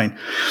with Ukraine.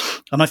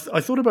 And I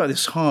thought about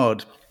this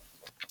hard,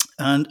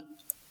 and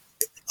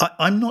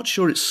I'm not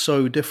sure it's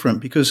so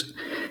different because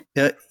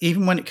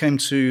even when it came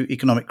to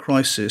economic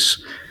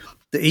crisis,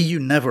 the EU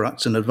never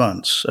acts in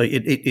advance.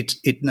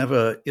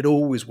 It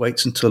always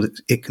waits until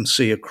it can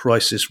see a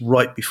crisis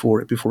right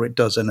before it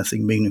does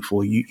anything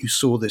meaningful. You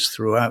saw this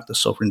throughout the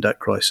sovereign debt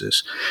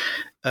crisis.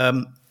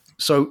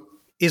 So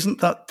isn't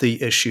that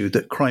the issue,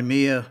 that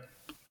Crimea,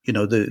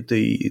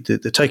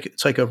 the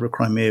takeover of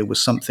Crimea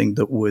was something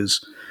that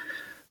was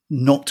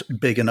not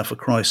big enough a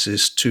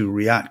crisis to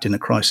react in a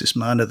crisis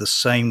manner? The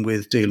same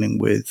with dealing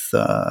with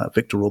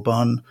Viktor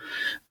Orban.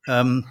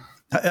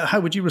 How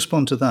would you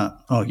respond to that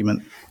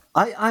argument?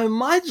 I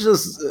might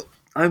just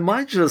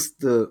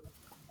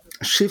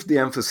shift the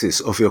emphasis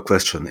of your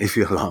question, if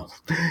you allow,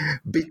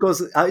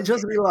 because I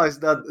just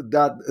realized that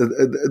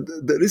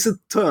there is a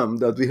term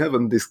that we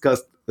haven't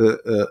discussed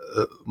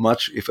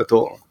much, if at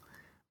all,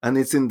 and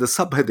it's in the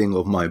subheading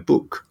of my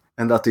book,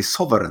 and that is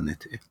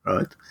sovereignty,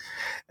 right?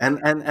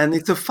 And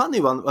it's a funny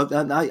one,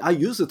 and I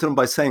use the term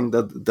by saying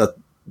that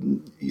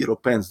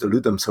Europeans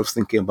delude themselves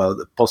thinking about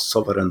a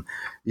post-sovereign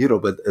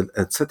Europe,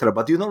 etc.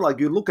 But you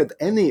look at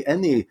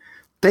any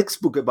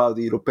textbook about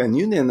the European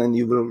Union, and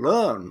you will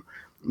learn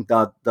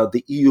that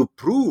the EU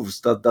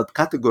proves that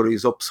category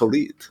is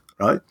obsolete,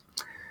 right?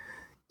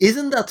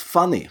 Isn't that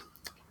funny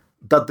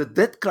that the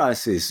debt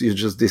crisis you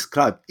just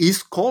described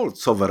is called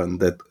sovereign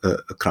debt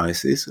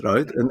crisis,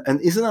 right?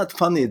 And isn't that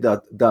funny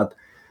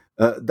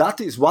that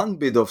is one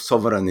bit of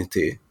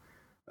sovereignty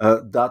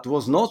that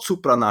was not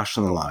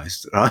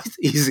supranationalized, right?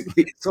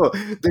 Easily. So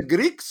the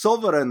Greek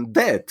sovereign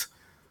debt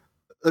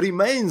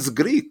remains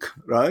Greek,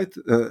 right?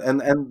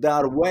 And there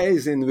are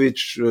ways in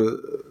which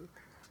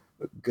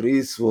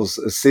Greece was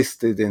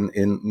assisted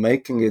in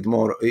making it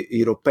more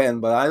European,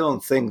 but I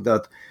don't think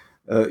that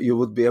you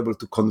would be able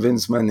to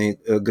convince many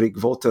Greek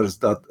voters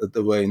that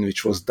the way in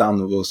which was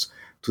done was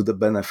to the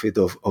benefit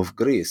of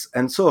Greece.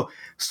 And so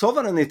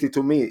sovereignty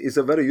to me is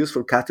a very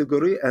useful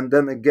category. And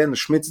then again,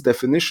 Schmidt's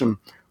definition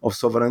of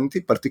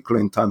sovereignty,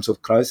 particularly in times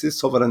of crisis,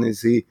 sovereign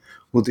is he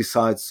who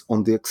decides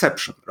on the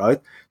exception,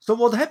 right? So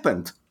what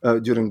happened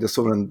during the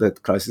sovereign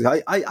debt crisis?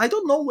 I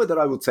don't know whether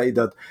I would say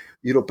that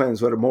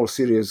Europeans were more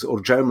serious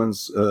or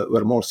Germans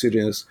were more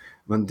serious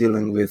when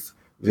dealing with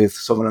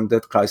sovereign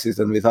debt crisis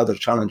than with other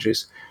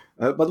challenges.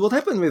 But what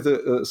happened with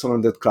the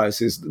sovereign debt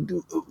crisis,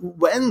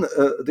 when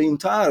the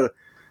entire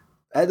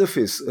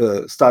edifice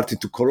started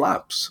to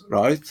collapse,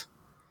 right?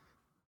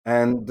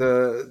 And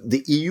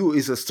the EU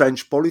is a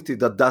strange polity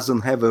that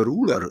doesn't have a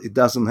ruler, it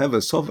doesn't have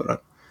a sovereign.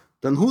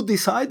 Then who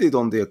decided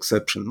on the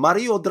exception?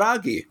 Mario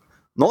Draghi,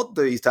 not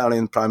the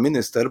Italian prime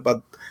minister,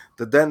 but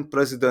the then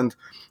president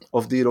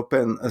of the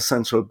European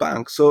Central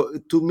Bank. So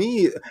to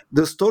me,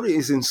 the story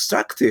is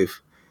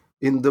instructive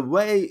in the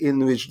way in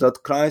which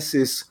that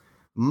crisis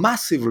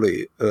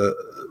massively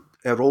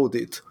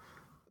eroded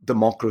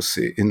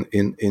democracy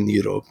in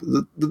Europe.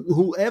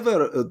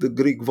 Whoever the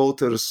Greek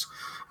voters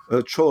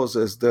chose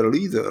as their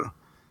leader,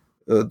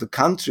 the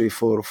country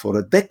for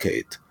a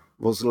decade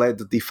was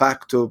led de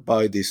facto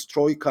by this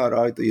troika,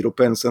 right? The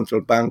European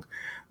Central Bank,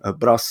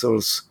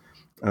 Brussels,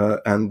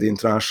 and the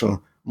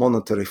International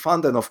Monetary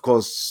Fund, and of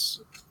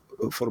course,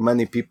 for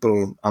many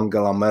people,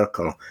 Angela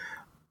Merkel,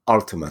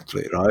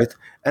 ultimately, right?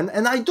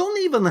 And I don't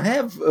even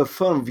have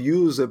firm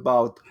views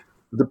about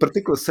the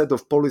particular set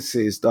of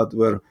policies that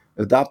were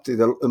adopted.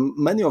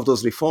 Many of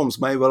those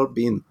reforms may well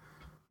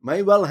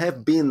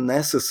have been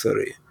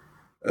necessary,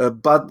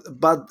 but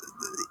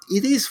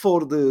it is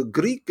for the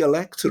Greek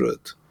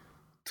electorate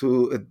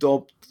to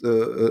adopt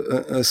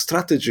a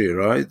strategy,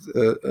 right?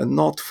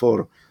 Not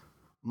for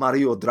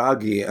Mario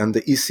Draghi and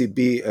the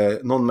ECB,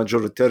 a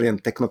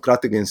non-majoritarian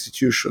technocratic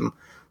institution,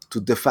 to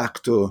de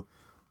facto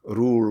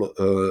rule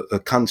a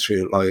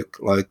country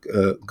like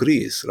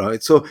Greece,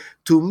 right? So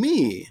to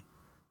me,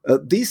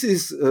 this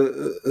is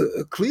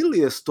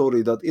clearly a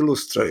story that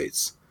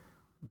illustrates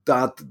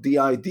that the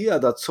idea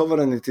that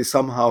sovereignty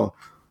somehow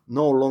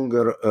no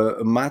longer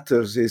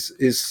matters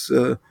is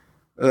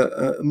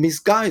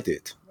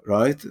misguided,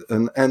 right?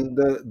 And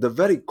the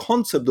very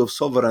concept of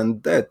sovereign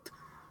debt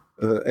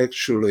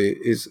actually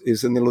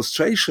is an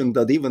illustration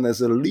that even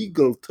as a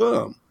legal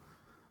term,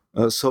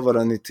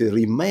 sovereignty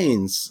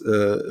remains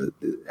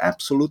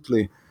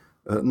absolutely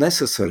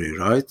necessary,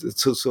 right?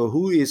 So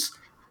who is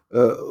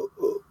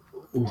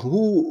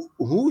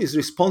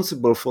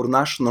responsible for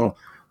national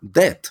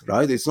debt,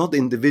 right? It's not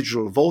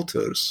individual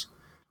voters,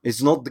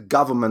 it's not the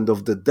government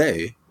of the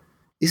day,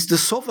 it's the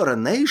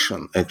sovereign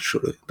nation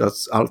actually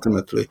that's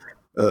ultimately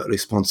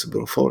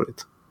responsible for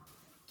it.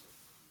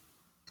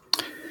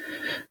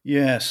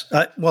 Yes.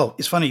 Well,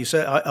 it's funny you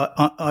say.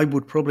 I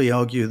would probably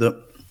argue that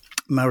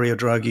Mario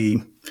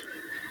Draghi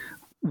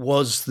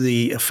was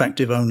the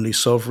effective only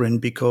sovereign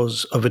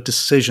because of a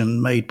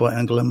decision made by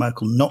Angela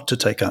Merkel not to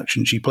take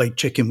action. She played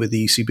chicken with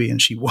the ECB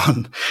and she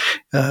won.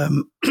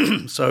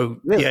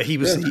 He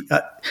was.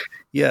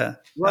 Yes.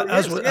 Well,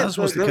 as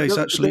was the case,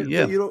 actually.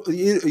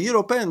 The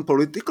European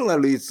political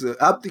elites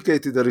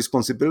abdicated the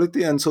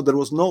responsibility, and so there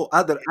was no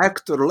other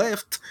actor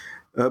left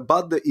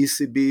but the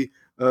ECB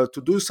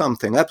to do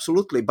something.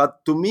 Absolutely.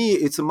 But to me,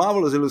 it's a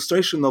marvelous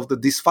illustration of the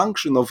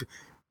dysfunction of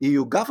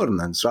EU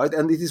governance, right?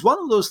 And it is one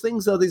of those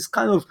things that is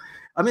kind of,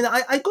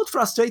 I got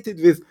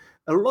frustrated with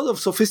a lot of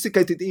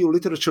sophisticated EU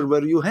literature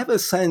where you have a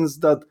sense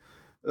that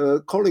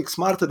colleagues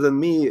smarter than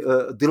me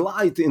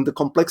delight in the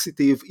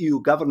complexity of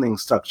EU governing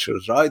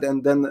structures, right?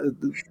 And then,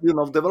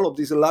 develop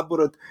these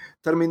elaborate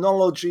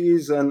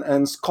terminologies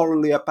and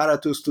scholarly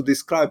apparatus to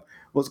describe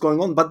what's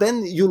going on. But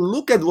then you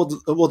look at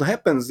what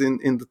happens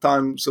in the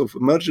times of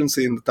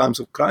emergency, in the times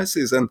of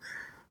crisis, and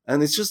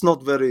it's just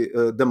not very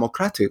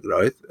democratic,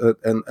 right?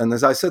 And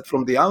as I said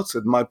from the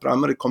outset, my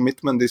primary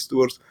commitment is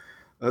towards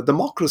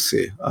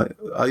democracy.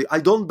 I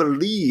don't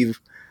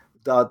believe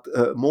that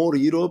more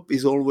Europe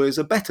is always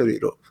a better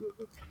Europe.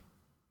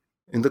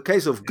 In the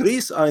case of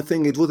Greece, I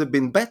think it would have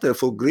been better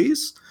for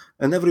Greece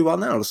and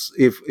everyone else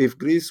if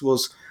Greece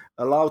was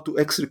allowed to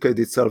extricate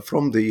itself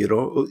from the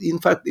euro. In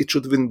fact, it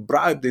should have been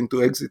bribed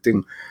into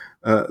exiting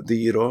the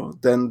euro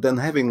than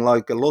having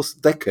like a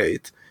lost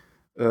decade.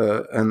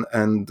 The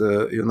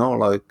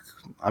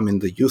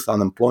youth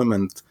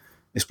unemployment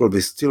is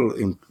probably still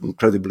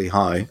incredibly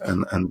high,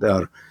 and there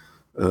are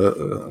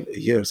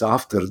years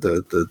after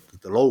the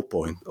low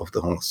point of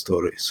the whole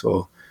story.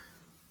 So,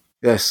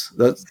 yes,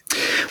 that's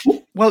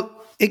well.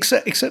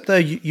 Except there,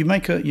 you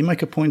make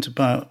a point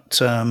about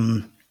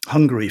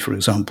Hungary, for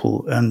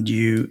example, and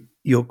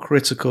you're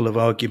critical of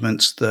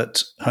arguments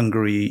that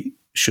Hungary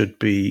should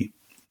be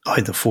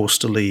either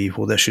forced to leave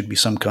or there should be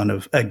some kind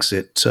of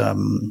exit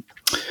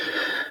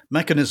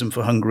mechanism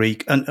for Hungary,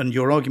 and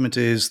your argument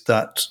is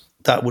that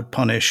would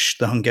punish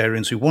the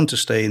Hungarians who want to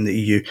stay in the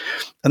EU.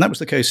 And that was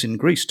the case in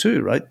Greece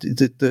too, right?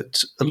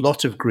 That a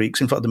lot of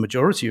Greeks, in fact, the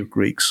majority of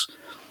Greeks,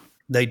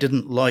 they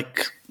didn't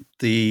like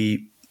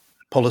the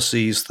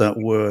policies that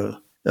were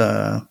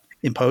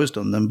imposed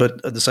on them,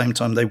 but at the same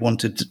time, they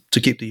wanted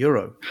to keep the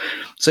euro.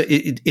 So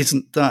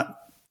isn't that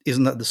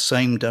the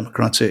same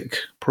democratic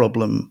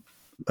problem?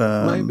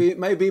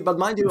 Maybe, but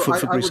mind you, I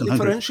would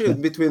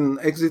differentiate between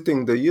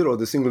exiting the euro,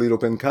 the single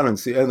European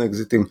currency, and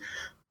exiting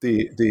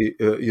the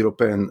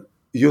European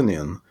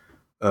Union.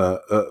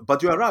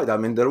 But you are right. I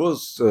mean, there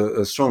was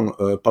a strong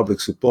public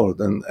support,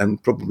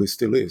 and probably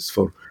still is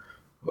for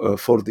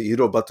the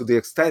euro. But to the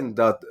extent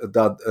that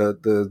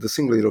the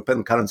single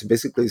European currency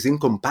basically is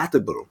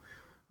incompatible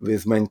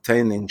with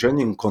maintaining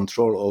genuine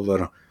control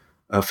over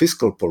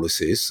fiscal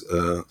policies.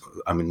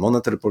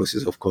 Monetary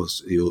policies, of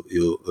course,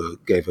 you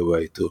gave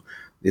away to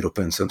the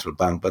European Central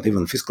Bank, but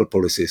even fiscal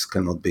policies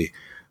cannot be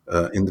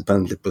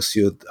independently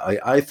pursued.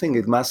 I think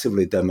it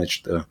massively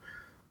damaged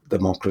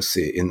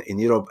democracy in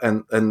Europe,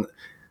 and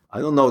I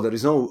don't know. There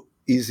is no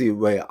easy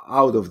way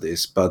out of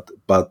this, but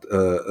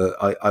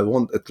I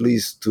want at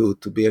least to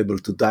be able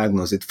to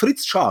diagnose it.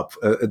 Fritz Schaap,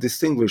 a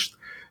distinguished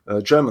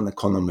German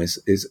economist,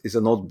 is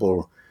an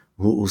oddball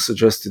who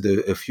suggested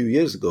a few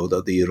years ago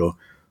that the euro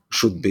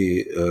should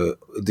be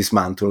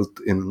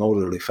dismantled in an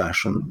orderly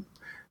fashion,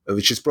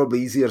 which is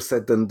probably easier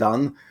said than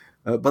done.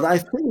 But I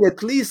think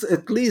at least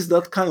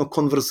that kind of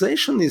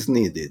conversation is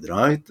needed,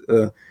 right?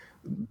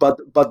 But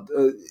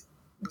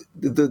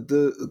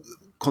the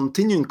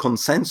continuing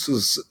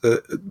consensus,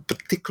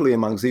 particularly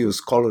amongst EU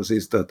scholars,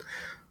 is that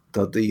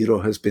the euro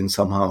has been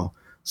somehow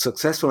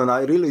successful, and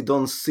I really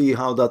don't see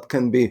how that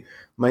can be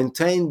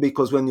maintained,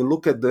 because when you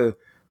look at the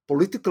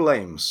political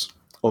aims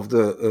of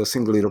the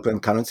single European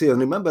currency, and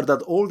remember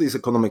that all these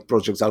economic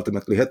projects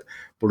ultimately had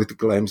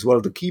political aims. Well,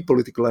 the key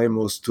political aim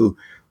was to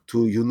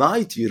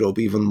unite Europe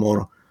even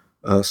more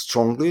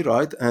strongly,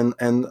 right? And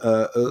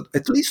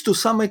at least to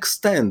some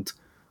extent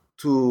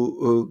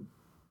to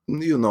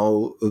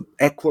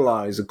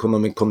equalize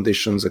economic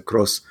conditions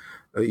across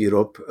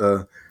Europe.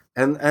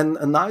 And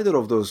neither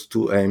of those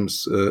two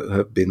aims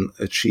have been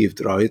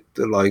achieved, right?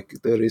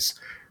 Like, there is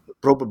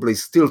probably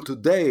still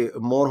today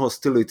more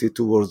hostility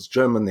towards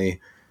Germany,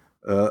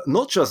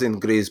 not just in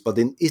Greece, but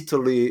in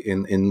Italy,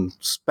 in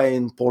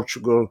Spain,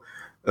 Portugal,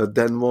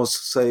 than was,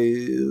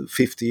 say,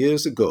 50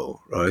 years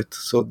ago, right?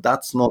 So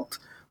that's not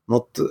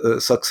a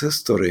success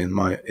story in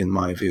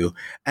my view.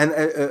 And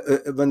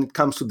when it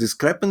comes to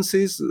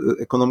discrepancies,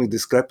 economic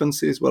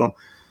discrepancies, well,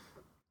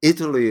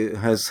 Italy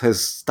has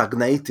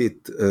stagnated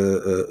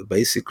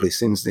basically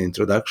since the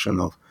introduction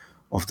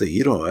of the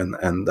euro,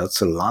 and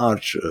that's a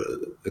large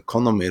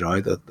economy,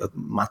 right? That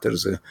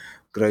matters a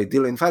great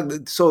deal. In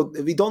fact, so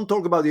we don't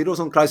talk about the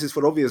eurozone crisis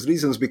for obvious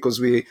reasons because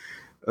we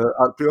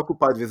are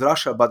preoccupied with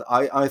Russia. But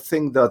I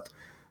think that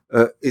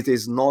it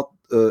is not,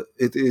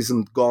 it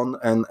isn't gone,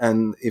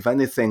 and if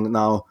anything,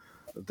 now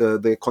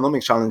the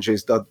economic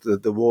challenges that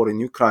the war in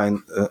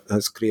Ukraine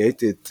has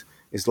created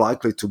is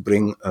likely to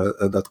bring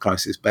that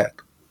crisis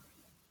back.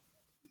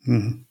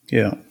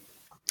 Yeah.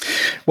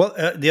 Well,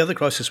 the other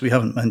crisis we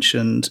haven't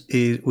mentioned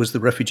was the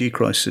refugee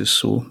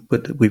crisis,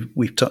 but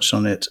we've touched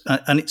on it,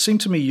 and it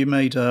seemed to me you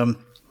made an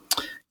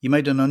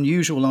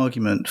unusual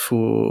argument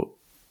for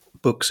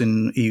books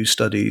in EU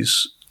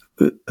studies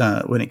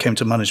when it came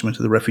to management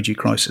of the refugee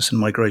crisis and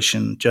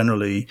migration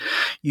generally.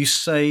 You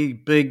say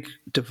big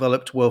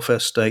developed welfare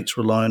states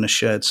rely on a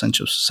shared sense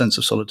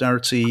of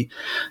solidarity,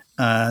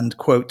 and,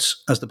 quote,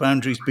 as the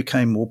boundaries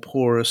became more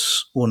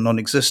porous or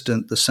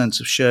non-existent, the sense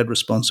of shared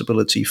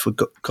responsibility for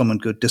common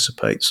good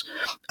dissipates.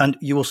 And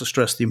you also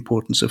stress the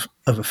importance of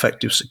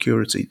effective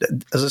security.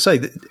 As I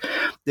say,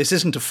 this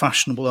isn't a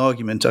fashionable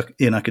argument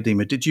in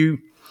academia.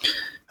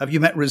 Have you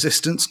met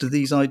resistance to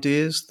these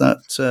ideas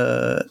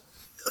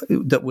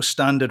that were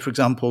standard, for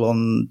example,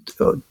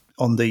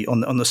 on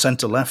the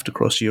centre left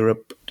across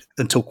Europe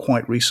until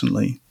quite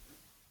recently?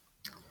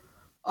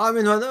 I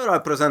mean, whenever I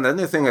present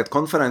anything at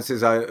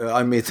conferences,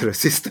 I meet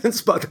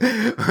resistance, but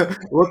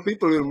what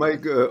people will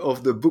make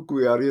of the book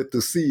we are yet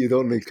to see, it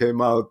only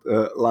came out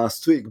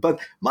last week. But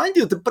mind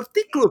you, the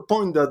particular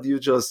point that you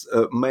just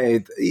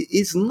made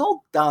is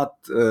not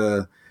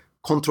that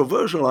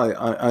controversial,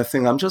 I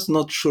think. I'm just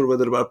not sure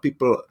whether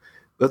people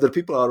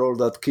are all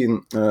that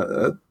keen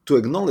to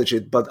acknowledge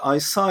it, but I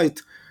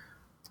cite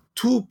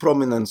two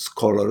prominent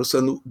scholars,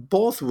 and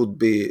both would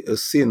be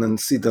seen and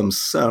see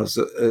themselves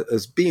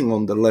as being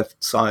on the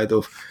left side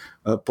of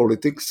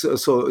politics.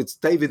 So it's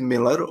David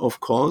Miller, of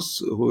course,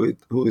 who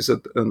is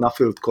at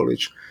Nuffield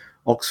College,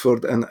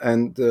 Oxford,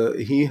 and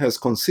he has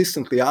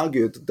consistently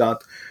argued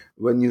that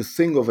when you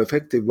think of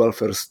effective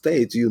welfare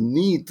states, you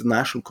need the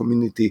national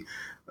community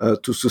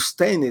to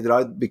sustain it,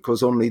 right?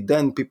 Because only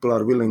then people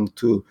are willing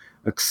to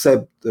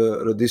accept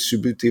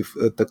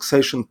redistributive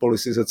taxation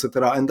policies,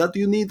 etc., and that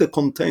you need a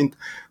contained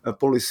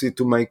policy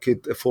to make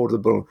it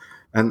affordable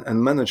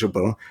and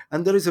manageable.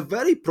 And there is a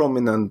very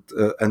prominent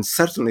and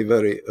certainly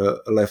very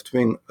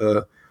left-wing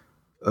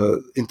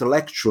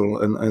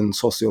intellectual and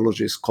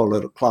sociology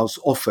scholar, Klaus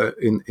Offe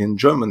in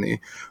Germany,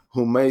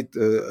 who made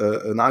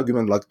an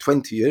argument like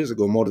 20 years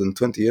ago, more than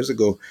 20 years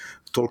ago,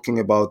 talking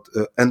about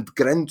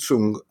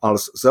Entgrenzung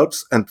als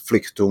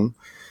Selbstentpflichtung.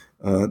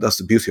 That's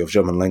the beauty of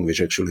German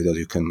language, actually, that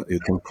you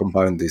can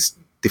combine these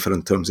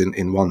different terms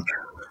in one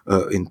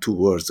in two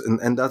words,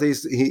 and that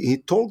is he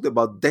talked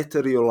about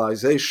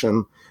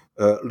deteriorization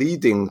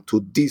leading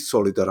to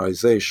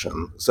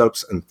desolidarization,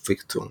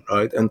 Selbstentpflichtung,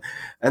 right? And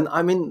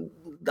I mean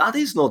that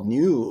is not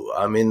new.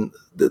 I mean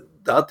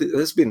that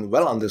has been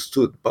well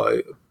understood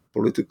by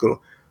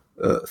political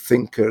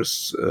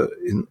thinkers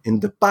in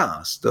the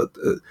past.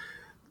 That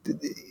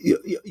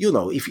you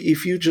know,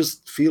 if you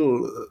just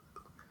feel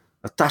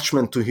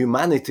attachment to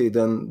humanity,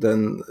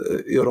 then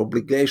your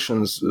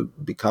obligations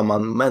become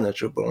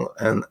unmanageable,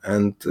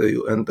 and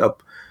you end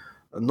up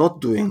not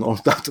doing all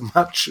that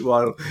much.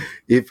 While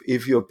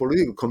if your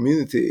political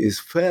community is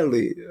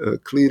fairly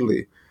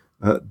clearly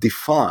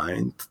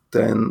defined,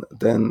 then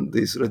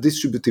these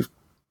redistributive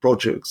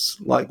projects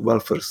like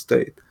welfare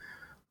state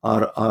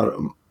are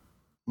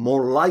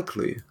more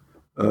likely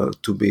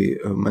to be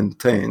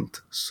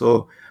maintained.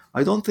 So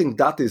I don't think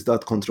that is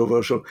that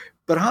controversial.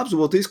 Perhaps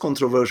what is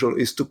controversial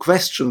is to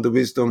question the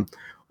wisdom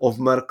of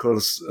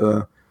Merkel's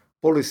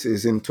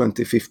policies in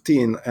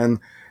 2015. And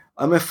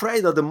I'm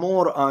afraid that the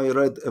more I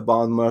read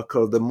about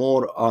Merkel, the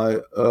more I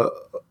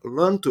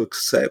learned to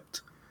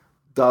accept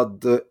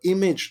that the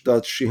image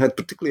that she had,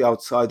 particularly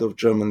outside of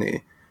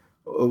Germany,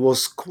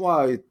 was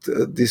quite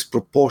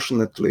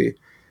disproportionately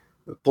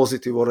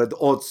positive or at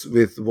odds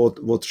with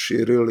what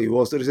she really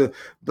was. There is a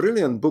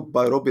brilliant book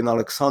by Robin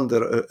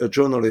Alexander, a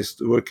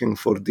journalist working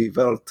for Die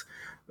Welt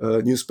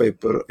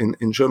newspaper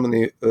in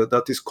Germany,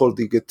 that is called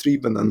Die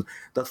Getriebenen,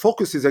 that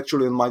focuses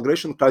actually on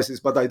migration crisis,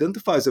 but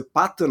identifies a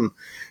pattern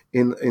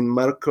in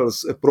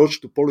Merkel's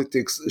approach to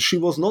politics. She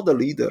was not a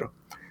leader.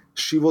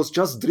 She was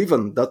just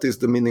driven. That is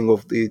the meaning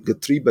of the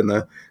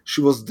Getriebene.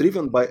 She was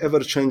driven by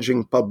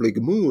ever-changing public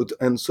mood.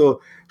 And so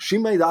she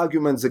made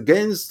arguments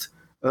against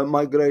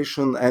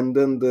migration, and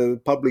then the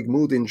public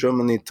mood in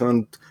Germany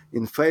turned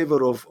in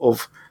favor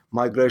of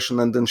migration,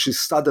 and then she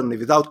suddenly,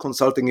 without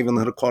consulting even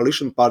her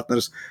coalition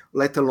partners,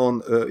 let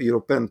alone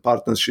European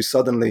partners, she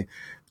suddenly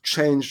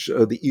changed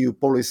the EU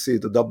policy,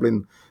 the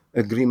Dublin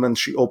Agreement.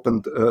 She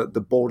opened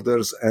the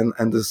borders, and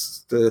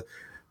the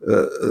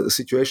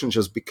situation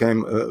just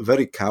became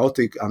very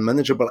chaotic,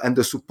 unmanageable, and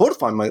the support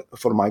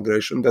for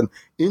migration then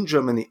in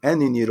Germany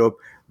and in Europe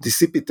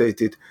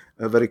dissipated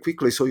very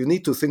quickly. So you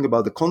need to think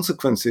about the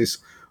consequences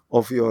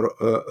of your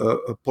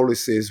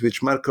policies,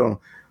 which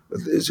Merkel,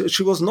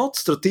 she was not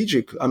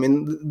strategic. I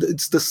mean,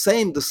 it's the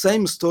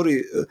same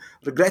story.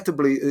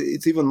 Regrettably,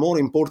 it's even more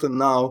important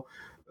now.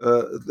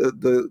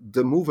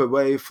 The move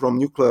away from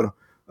nuclear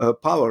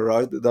power,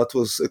 right? That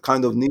was a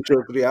kind of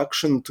knee-jerk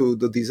reaction to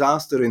the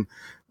disaster in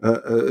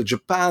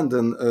Japan.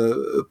 Then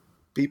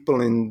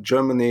people in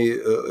Germany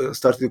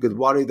started to get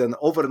worried, and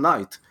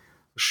overnight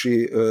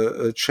she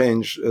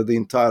changed the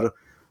entire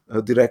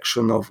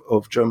direction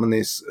of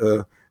Germany's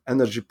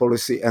energy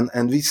policy,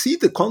 and we see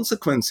the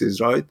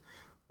consequences, right,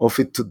 of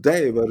it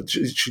today, where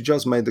she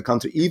just made the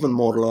country even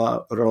more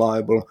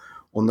reliable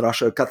on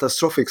Russia, a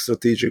catastrophic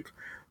strategic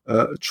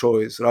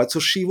choice, right? So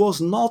she was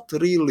not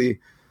really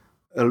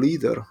a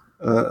leader,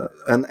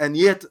 and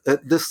yet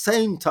at the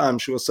same time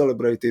she was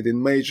celebrated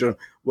in major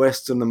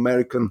Western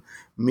American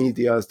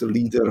media as the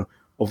leader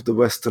of the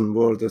Western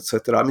world,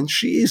 etc. I mean,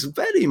 she is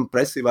very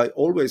impressive. I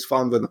always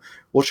found when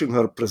watching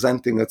her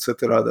presenting,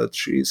 etc., that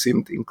she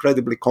seemed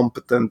incredibly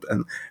competent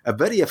and a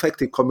very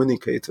effective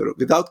communicator,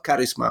 without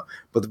charisma,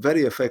 but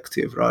very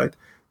effective. Right?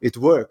 It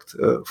worked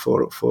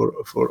for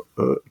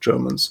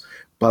Germans,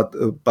 but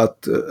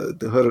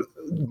her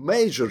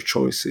major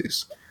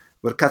choices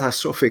were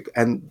catastrophic,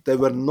 and they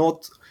were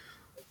not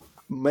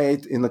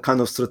made in a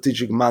kind of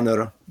strategic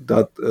manner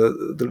that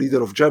the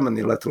leader of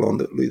Germany, let alone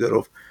the leader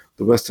of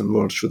the Western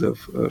world, should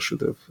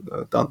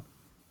have done.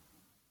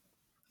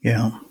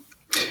 Yeah.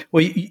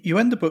 Well, you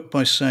end the book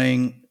by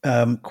saying,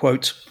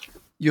 quote,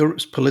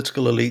 Europe's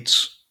political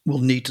elites will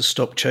need to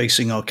stop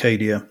chasing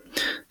Arcadia,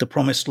 the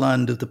promised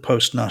land of the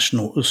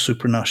post-national or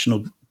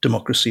supranational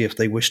democracy, if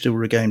they wish to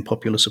regain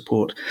popular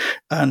support.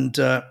 And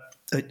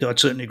I'd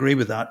certainly agree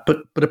with that.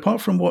 But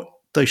apart from what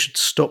they should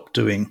stop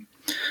doing,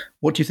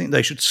 what do you think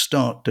they should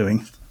start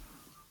doing?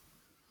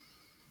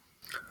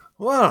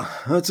 Well,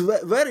 it's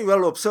very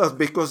well observed,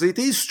 because it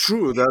is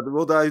true that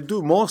what I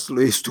do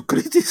mostly is to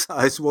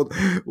criticize what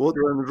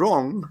went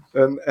wrong,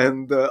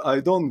 and I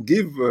don't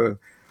give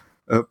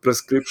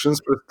prescriptions.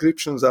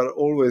 Prescriptions are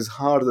always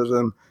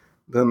harder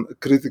than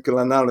critical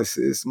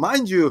analysis.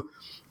 Mind you,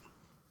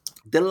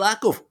 the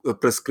lack of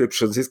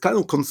prescriptions is kind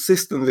of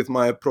consistent with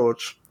my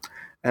approach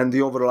and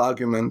the overall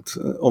argument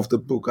of the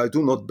book. I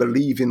do not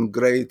believe in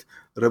great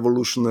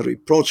revolutionary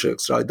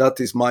projects, right? That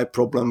is my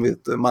problem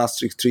with the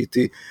Maastricht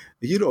Treaty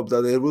Europe,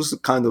 that there was a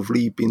kind of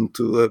leap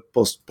into a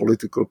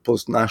post-political,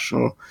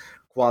 post-national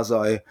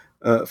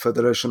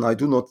quasi-federation. I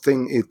do not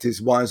think it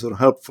is wise or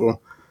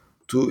helpful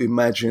to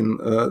imagine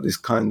this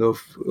kind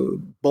of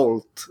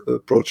bold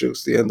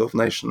projects, the end of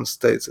nation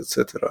states,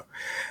 etc.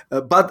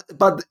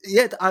 But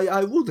yet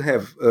I would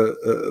have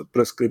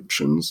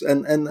prescriptions,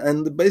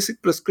 and the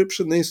basic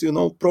prescription is,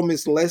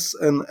 promise less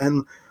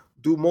and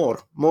do more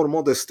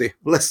modesty,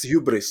 less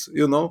hubris.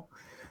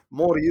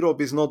 More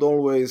Europe is not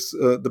always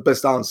the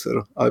best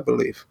answer, I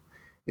believe.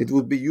 It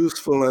would be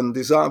useful and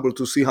desirable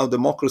to see how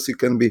democracy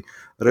can be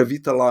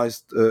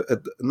revitalized at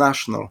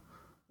national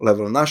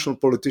level. National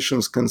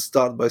politicians can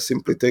start by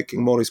simply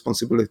taking more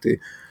responsibility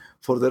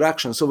for their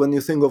actions. So when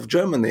you think of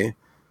Germany,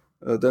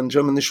 then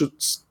Germany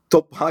should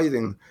stop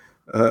hiding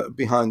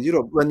behind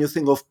Europe. When you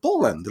think of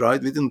Poland,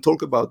 right, we didn't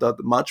talk about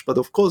that much, but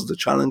of course the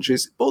challenge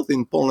is both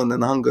in Poland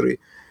and Hungary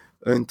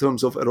in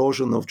terms of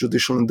erosion of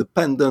judicial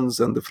independence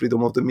and the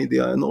freedom of the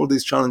media, and all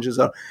these challenges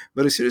are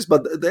very serious.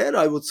 But there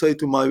I would say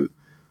to my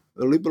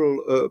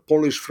liberal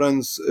Polish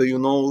friends,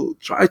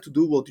 try to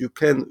do what you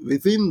can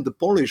within the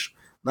Polish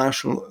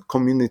national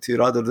community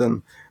rather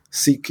than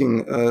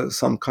seeking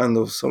some kind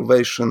of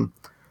salvation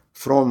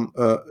from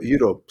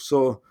Europe.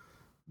 So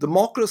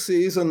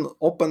democracy is an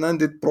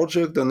open-ended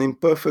project, an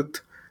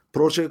imperfect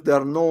project. There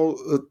are no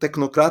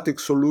technocratic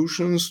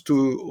solutions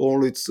to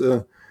all its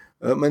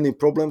many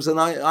problems. And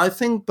I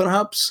think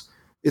perhaps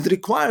it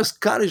requires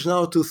courage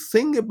now to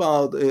think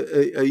about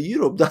a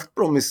Europe that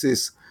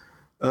promises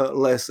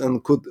less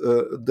and could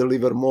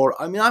deliver more.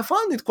 I mean, I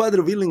found it quite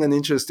revealing and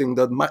interesting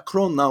that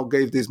Macron now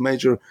gave this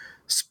major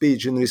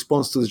speech in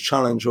response to the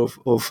challenge of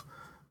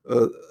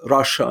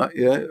Russia,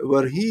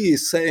 where he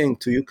is saying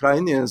to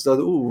Ukrainians that,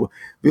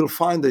 we'll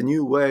find a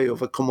new way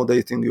of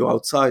accommodating you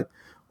outside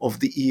of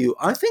the EU.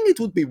 I think it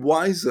would be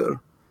wiser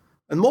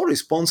and more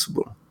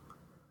responsible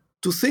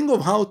to think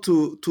of how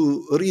to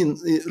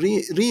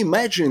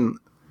reimagine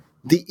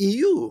the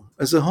EU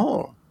as a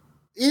whole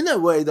in a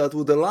way that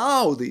would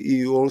allow the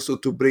EU also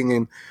to bring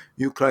in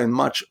Ukraine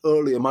much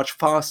earlier, much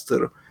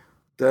faster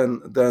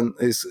than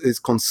is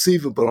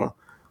conceivable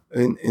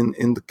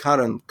in the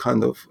current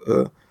kind of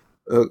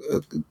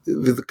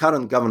with the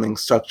current governing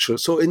structure.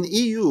 So in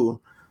EU,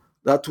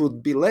 that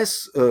would be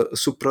less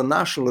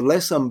supranational,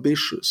 less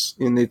ambitious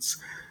in its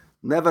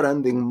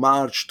never-ending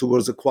march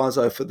towards a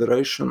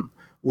quasi-federation,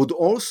 would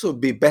also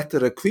be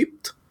better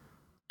equipped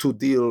to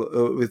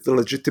deal with the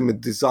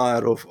legitimate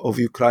desire of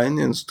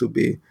Ukrainians to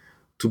be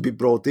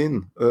brought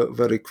in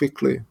very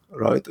quickly,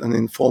 right, and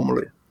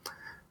informally.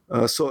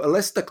 So a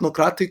less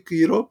technocratic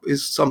Europe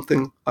is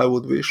something I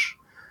would wish,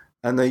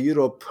 and a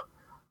Europe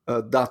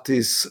that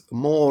is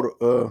more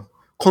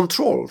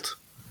controlled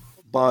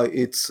by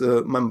its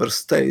member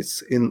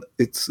states in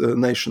its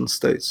nation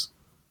states.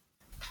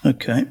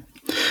 Okay.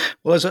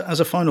 Well, as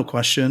a final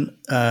question,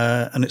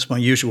 and it's my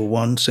usual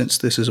one, since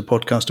this is a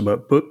podcast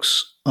about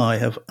books, I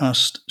have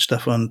asked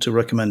Stefan to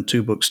recommend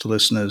 2 books to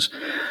listeners,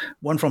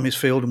 one from his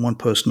field and one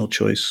personal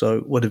choice.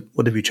 So what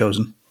have you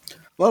chosen?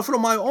 Well,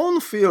 from my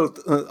own field,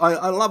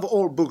 I love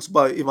all books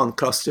by Ivan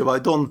Krastev. I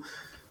don't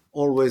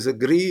always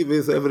agree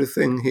with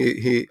everything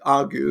he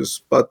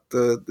argues, but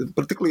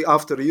particularly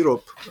After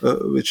Europe,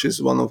 which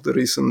is one of the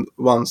recent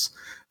ones,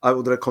 I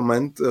would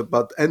recommend.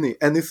 But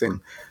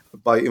anything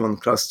by Ivan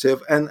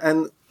Krastev,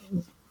 and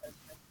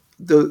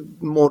the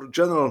more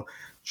general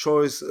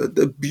choice,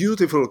 the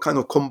beautiful kind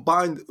of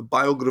combined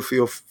biography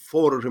of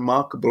 4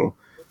 remarkable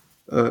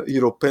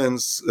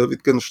Europeans,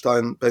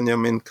 Wittgenstein,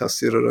 Benjamin,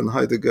 Cassirer, and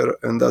Heidegger,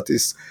 and that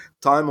is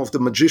Time of the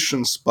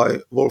Magicians by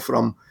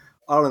Wolfram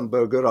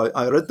Arlenberger.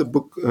 I read the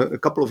book a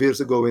couple of years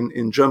ago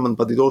in German,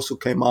 but it also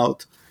came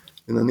out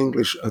in an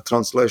English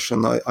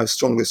translation. I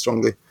strongly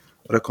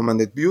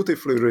recommend it.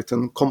 Beautifully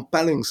written,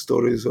 compelling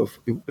stories of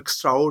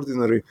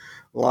extraordinary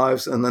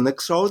lives and an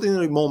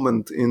extraordinary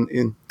moment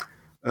in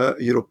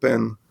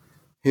European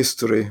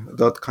history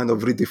that kind of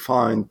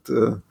redefined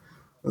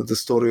the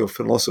story of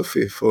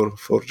philosophy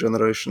for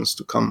generations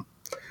to come.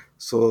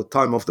 So,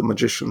 Time of the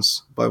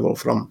Magicians by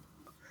Wolfram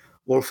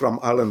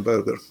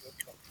Arlenberger.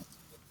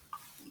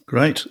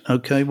 Great.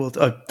 Okay. Well,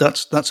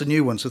 that's a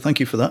new one. So thank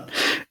you for that.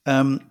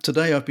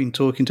 Today I've been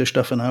talking to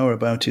Stefan Auer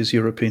about his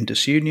European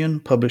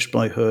Disunion, published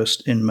by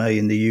Hurst in May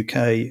in the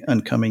UK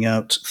and coming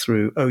out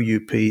through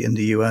OUP in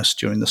the US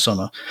during the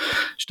summer.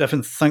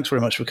 Stefan, thanks very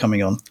much for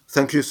coming on.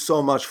 Thank you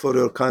so much for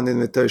your kind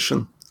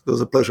invitation. It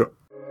was a pleasure.